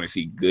 I just want to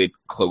see good,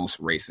 close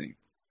racing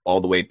all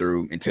the way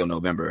through until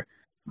November.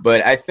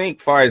 But I think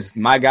as far as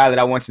my guy that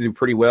I want to do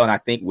pretty well and I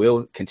think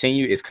will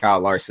continue is Kyle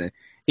Larson.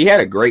 He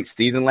had a great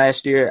season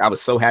last year. I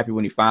was so happy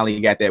when he finally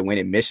got that win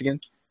in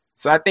Michigan.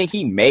 So I think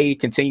he may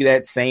continue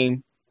that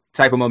same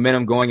type of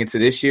momentum going into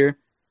this year.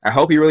 I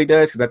hope he really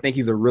does because I think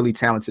he's a really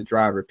talented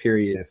driver,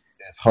 period.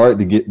 It's hard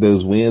to get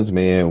those wins,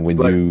 man, when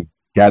you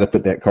got to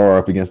put that car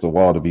up against the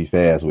wall to be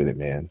fast with it,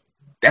 man.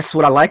 That's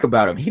what I like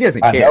about him. He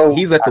doesn't care.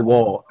 He's at the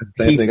wall.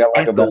 He's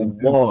at the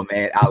wall,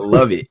 man. I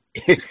love it.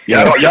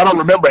 y'all don't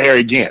remember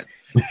Harry Gant.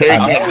 Harry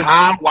Gant,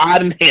 high,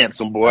 wide, and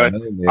handsome, boy.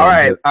 All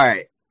right.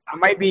 I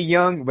might be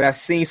young, but I've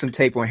seen some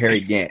tape on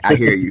Harry Gant. I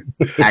hear you.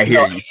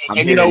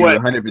 I'm you know what?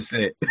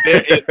 100%.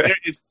 there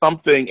is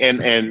something,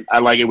 and I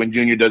like it when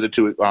Junior does it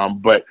too.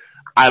 But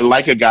I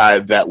like a guy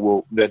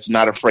that's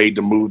not afraid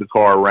to move the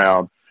car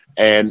around,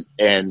 and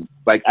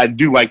like I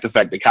do like the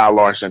fact that Kyle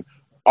Larson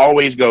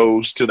always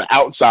goes to the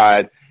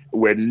outside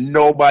where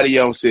nobody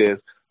else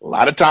is. A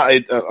lot of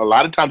times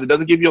it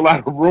doesn't give you a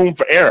lot of room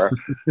for error,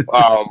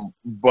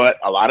 but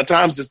a lot of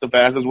times it's the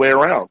fastest way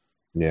around.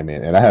 Yeah,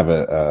 man. And I have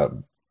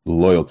a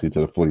loyalty to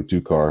the 42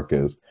 car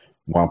because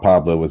Juan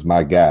Pablo was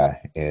my guy,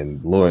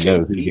 and Lord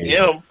knows he gave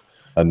him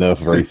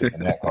enough racing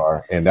in that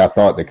car. And I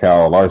thought that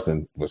Kyle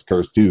Larson was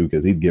cursed too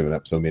because he'd given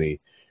up so many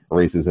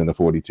races in the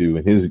 42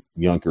 in his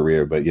young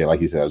career. But yeah,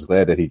 like you said, I was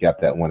glad that he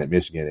got that one at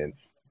Michigan, and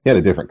he had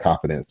a different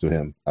confidence to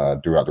him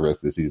throughout the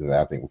rest of the season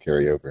that I think will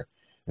carry over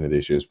into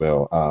this year as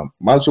well.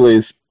 My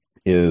choice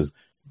is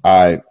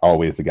I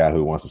always the guy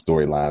who wants a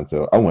storyline,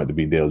 so I want it to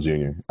be Dale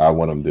Jr. I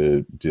want him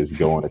to just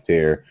go on a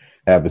tear,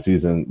 have a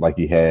season like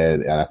he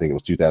had, and I think it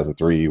was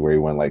 2003 where he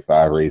won like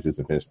 5 races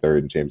and finished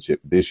third in championship.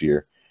 This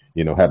year,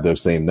 have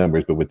those same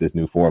numbers, but with this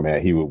new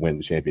format, he would win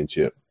the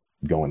championship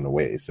going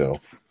away. So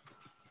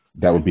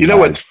that would be.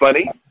 What's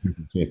funny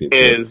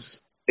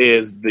is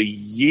the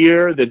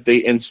year that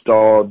they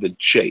installed the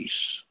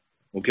chase.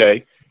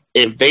 Okay,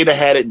 if they'd have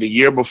had it the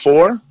year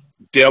before,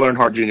 Dale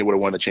Earnhardt Jr. would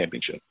have won the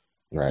championship.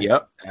 Right.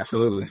 Yep.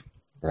 Absolutely.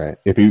 Right.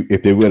 If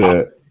he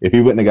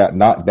wouldn't have got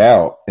knocked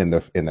out in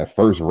the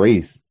first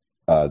race,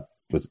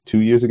 was it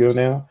 2 years ago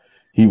now?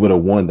 He would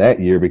have won that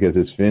year because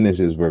his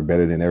finishes were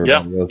better than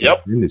everybody else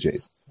in the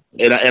chase.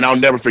 And I'll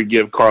never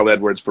forgive Carl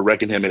Edwards for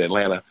wrecking him in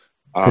Atlanta.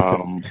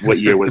 What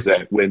year was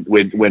that?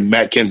 When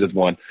Matt Kenseth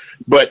won.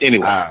 But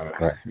anyway,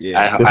 right. Yeah,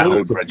 I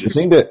hold grudges.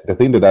 The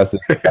thing that I see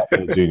about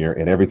Dale Jr.,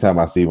 and every time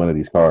I see one of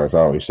these cars,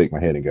 I always shake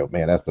my head and go,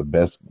 man, that's the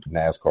best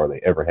NASCAR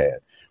they ever had,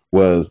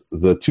 was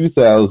the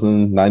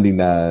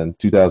 2099,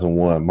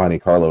 2001 Monte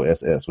Carlo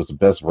SS was the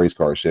best race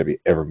car Chevy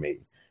ever made.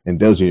 And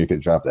Dale Jr.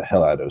 could drive the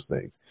hell out of those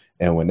things.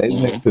 And when they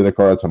went to the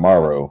car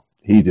tomorrow,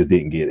 he just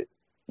didn't get it.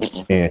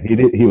 And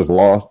he was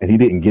lost, and he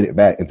didn't get it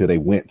back until they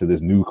went to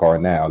this new car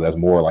now that's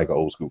more like an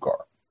old school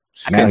car.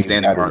 I couldn't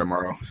stand the car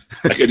tomorrow.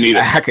 I couldn't either.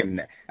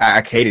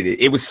 I hated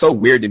it. It was so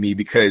weird to me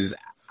because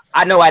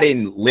I know I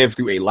didn't live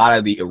through a lot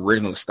of the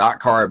original stock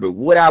car, but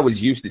what I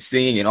was used to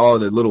seeing and all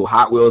the little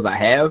Hot Wheels I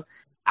have,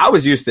 I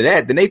was used to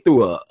that. Then they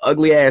threw a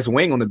ugly ass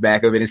wing on the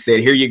back of it and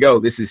said, "Here you go.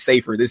 This is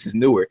safer. This is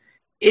newer."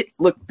 It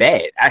looked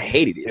bad. I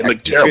hated it. It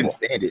looked terrible. Couldn't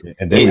stand it.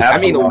 And then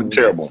it looked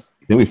terrible.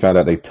 Then we found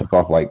out they took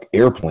off like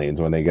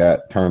airplanes when they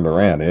got turned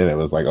around, and it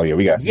was like, oh yeah,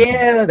 we got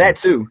that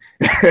too.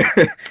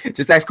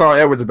 Just ask Carl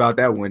Edwards about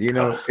that one.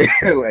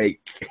 Like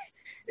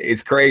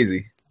it's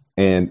crazy.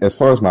 And as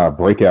far as my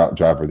breakout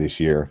driver this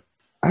year,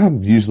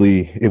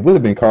 it would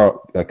have been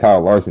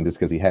Kyle Larson just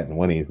because he hadn't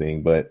won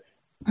anything, but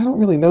I don't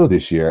really know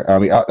this year. I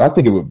mean, I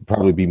think it would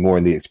probably be more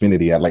in the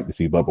Xfinity. I'd like to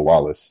see Bubba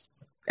Wallace,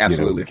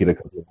 absolutely, get a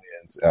couple of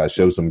wins,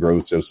 show some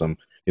growth, show some.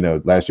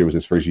 Last year was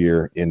his first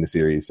year in the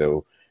series,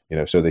 so.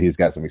 Show that he's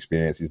got some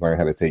experience. He's learned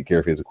how to take care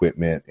of his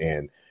equipment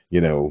and,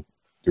 to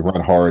run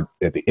hard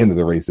at the end of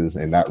the races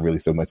and not really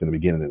so much in the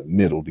beginning and the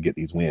middle to get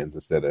these wins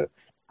instead of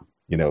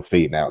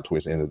fading out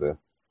towards the end of the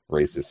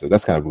races. So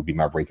that's kind of would be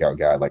my breakout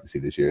guy I'd like to see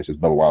this year. It's just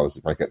Bubba Wallace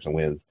to rank up some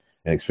wins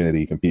and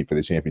Xfinity compete for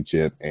the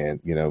championship, and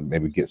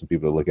maybe get some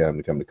people to look at him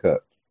to come to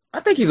Cup. I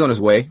think he's on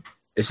his way.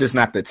 It's just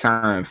not the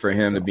time for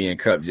him to be in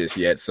Cup just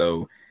yet.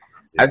 So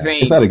I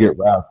think it's not a good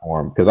route for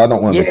him, because I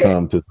don't want him to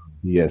come to some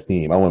BS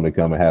team. I want him to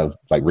come and have,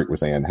 like Rick was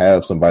saying,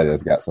 have somebody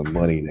that's got some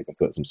money that can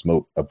put some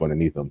smoke up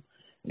underneath him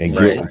and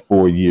give him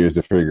 4 years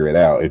to figure it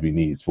out if he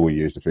needs 4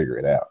 years to figure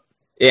it out.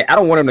 Yeah, I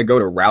don't want him to go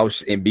to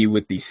Roush and be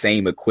with the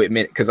same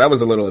equipment, because I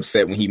was a little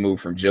upset when he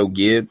moved from Joe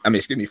Gibbs.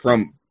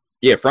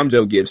 From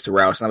Joe Gibbs to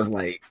Roush. And I was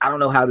like, I don't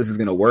know how this is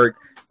going to work.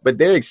 But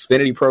their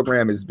Xfinity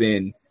program it's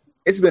been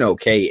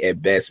okay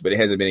at best, but it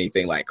hasn't been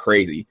anything like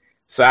crazy.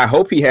 So I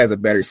hope he has a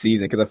better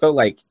season, because I felt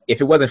like if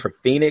it wasn't for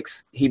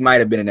Phoenix, he might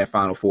have been in that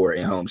Final Four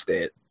in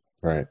Homestead.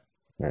 Right.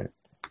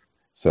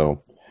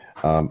 So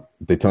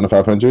Daytona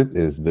 500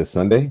 is this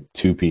Sunday,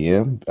 2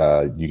 p.m.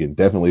 You can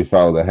definitely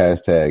follow the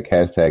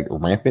hashtag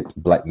Rampant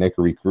Black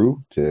Neckery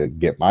Crew to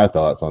get my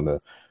thoughts on the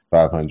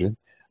 500.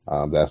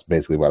 That's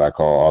basically what I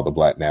call all the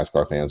black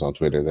NASCAR fans on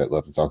Twitter that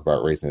love to talk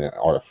about racing and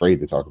are afraid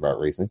to talk about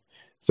racing.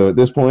 So at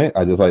this point,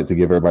 I just like to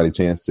give everybody a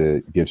chance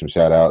to give some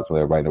shout outs so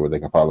everybody know where they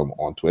can follow them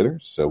on Twitter.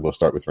 So we'll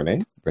start with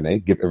Renee. Renee,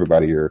 give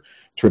everybody your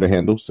Twitter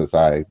handle, since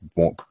I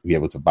won't be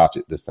able to botch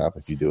it this time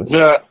if you do it.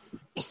 Yeah.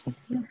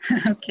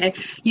 Okay.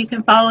 You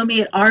can follow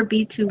me at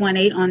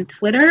RB218 on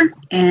Twitter.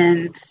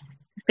 And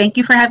thank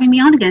you for having me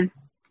on again.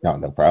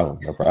 No problem.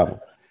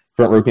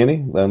 Front Row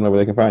Kenny, let them know where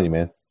they can find you,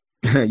 man.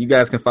 You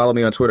guys can follow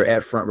me on Twitter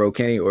at Front Row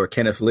Kenny or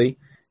Kenneth Lee.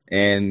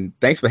 And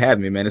thanks for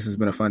having me, man. This has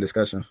been a fun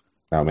discussion.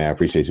 Oh, man, I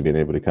appreciate you being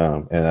able to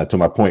come. And to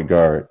my point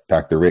guard,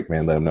 Dr. Rick,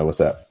 man, let him know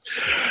what's up.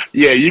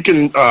 Yeah, you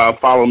can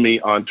follow me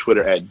on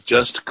Twitter at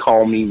Just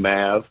Call Me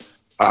Mav.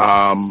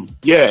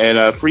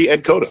 And free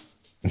Ed Cota.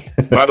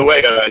 By the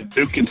way,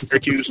 Duke and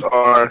Syracuse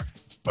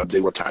they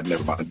were tied.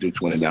 Never mind.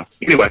 Duke's winning now.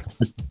 Anyway.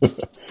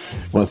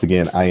 Once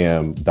again, I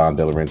am Don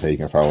Delarente. You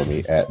can follow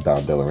me at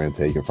Don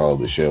Delarente. You can follow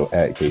the show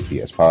at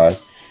KTS Pod.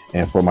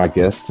 And for my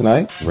guest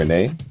tonight,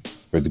 Renee,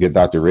 for the good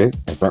Dr. Rick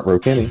and Front Row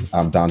Kenny,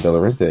 I'm Don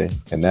Delarente.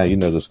 And now you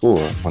know the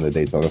score on the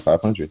Daytona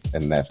 500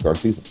 and NASCAR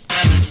season.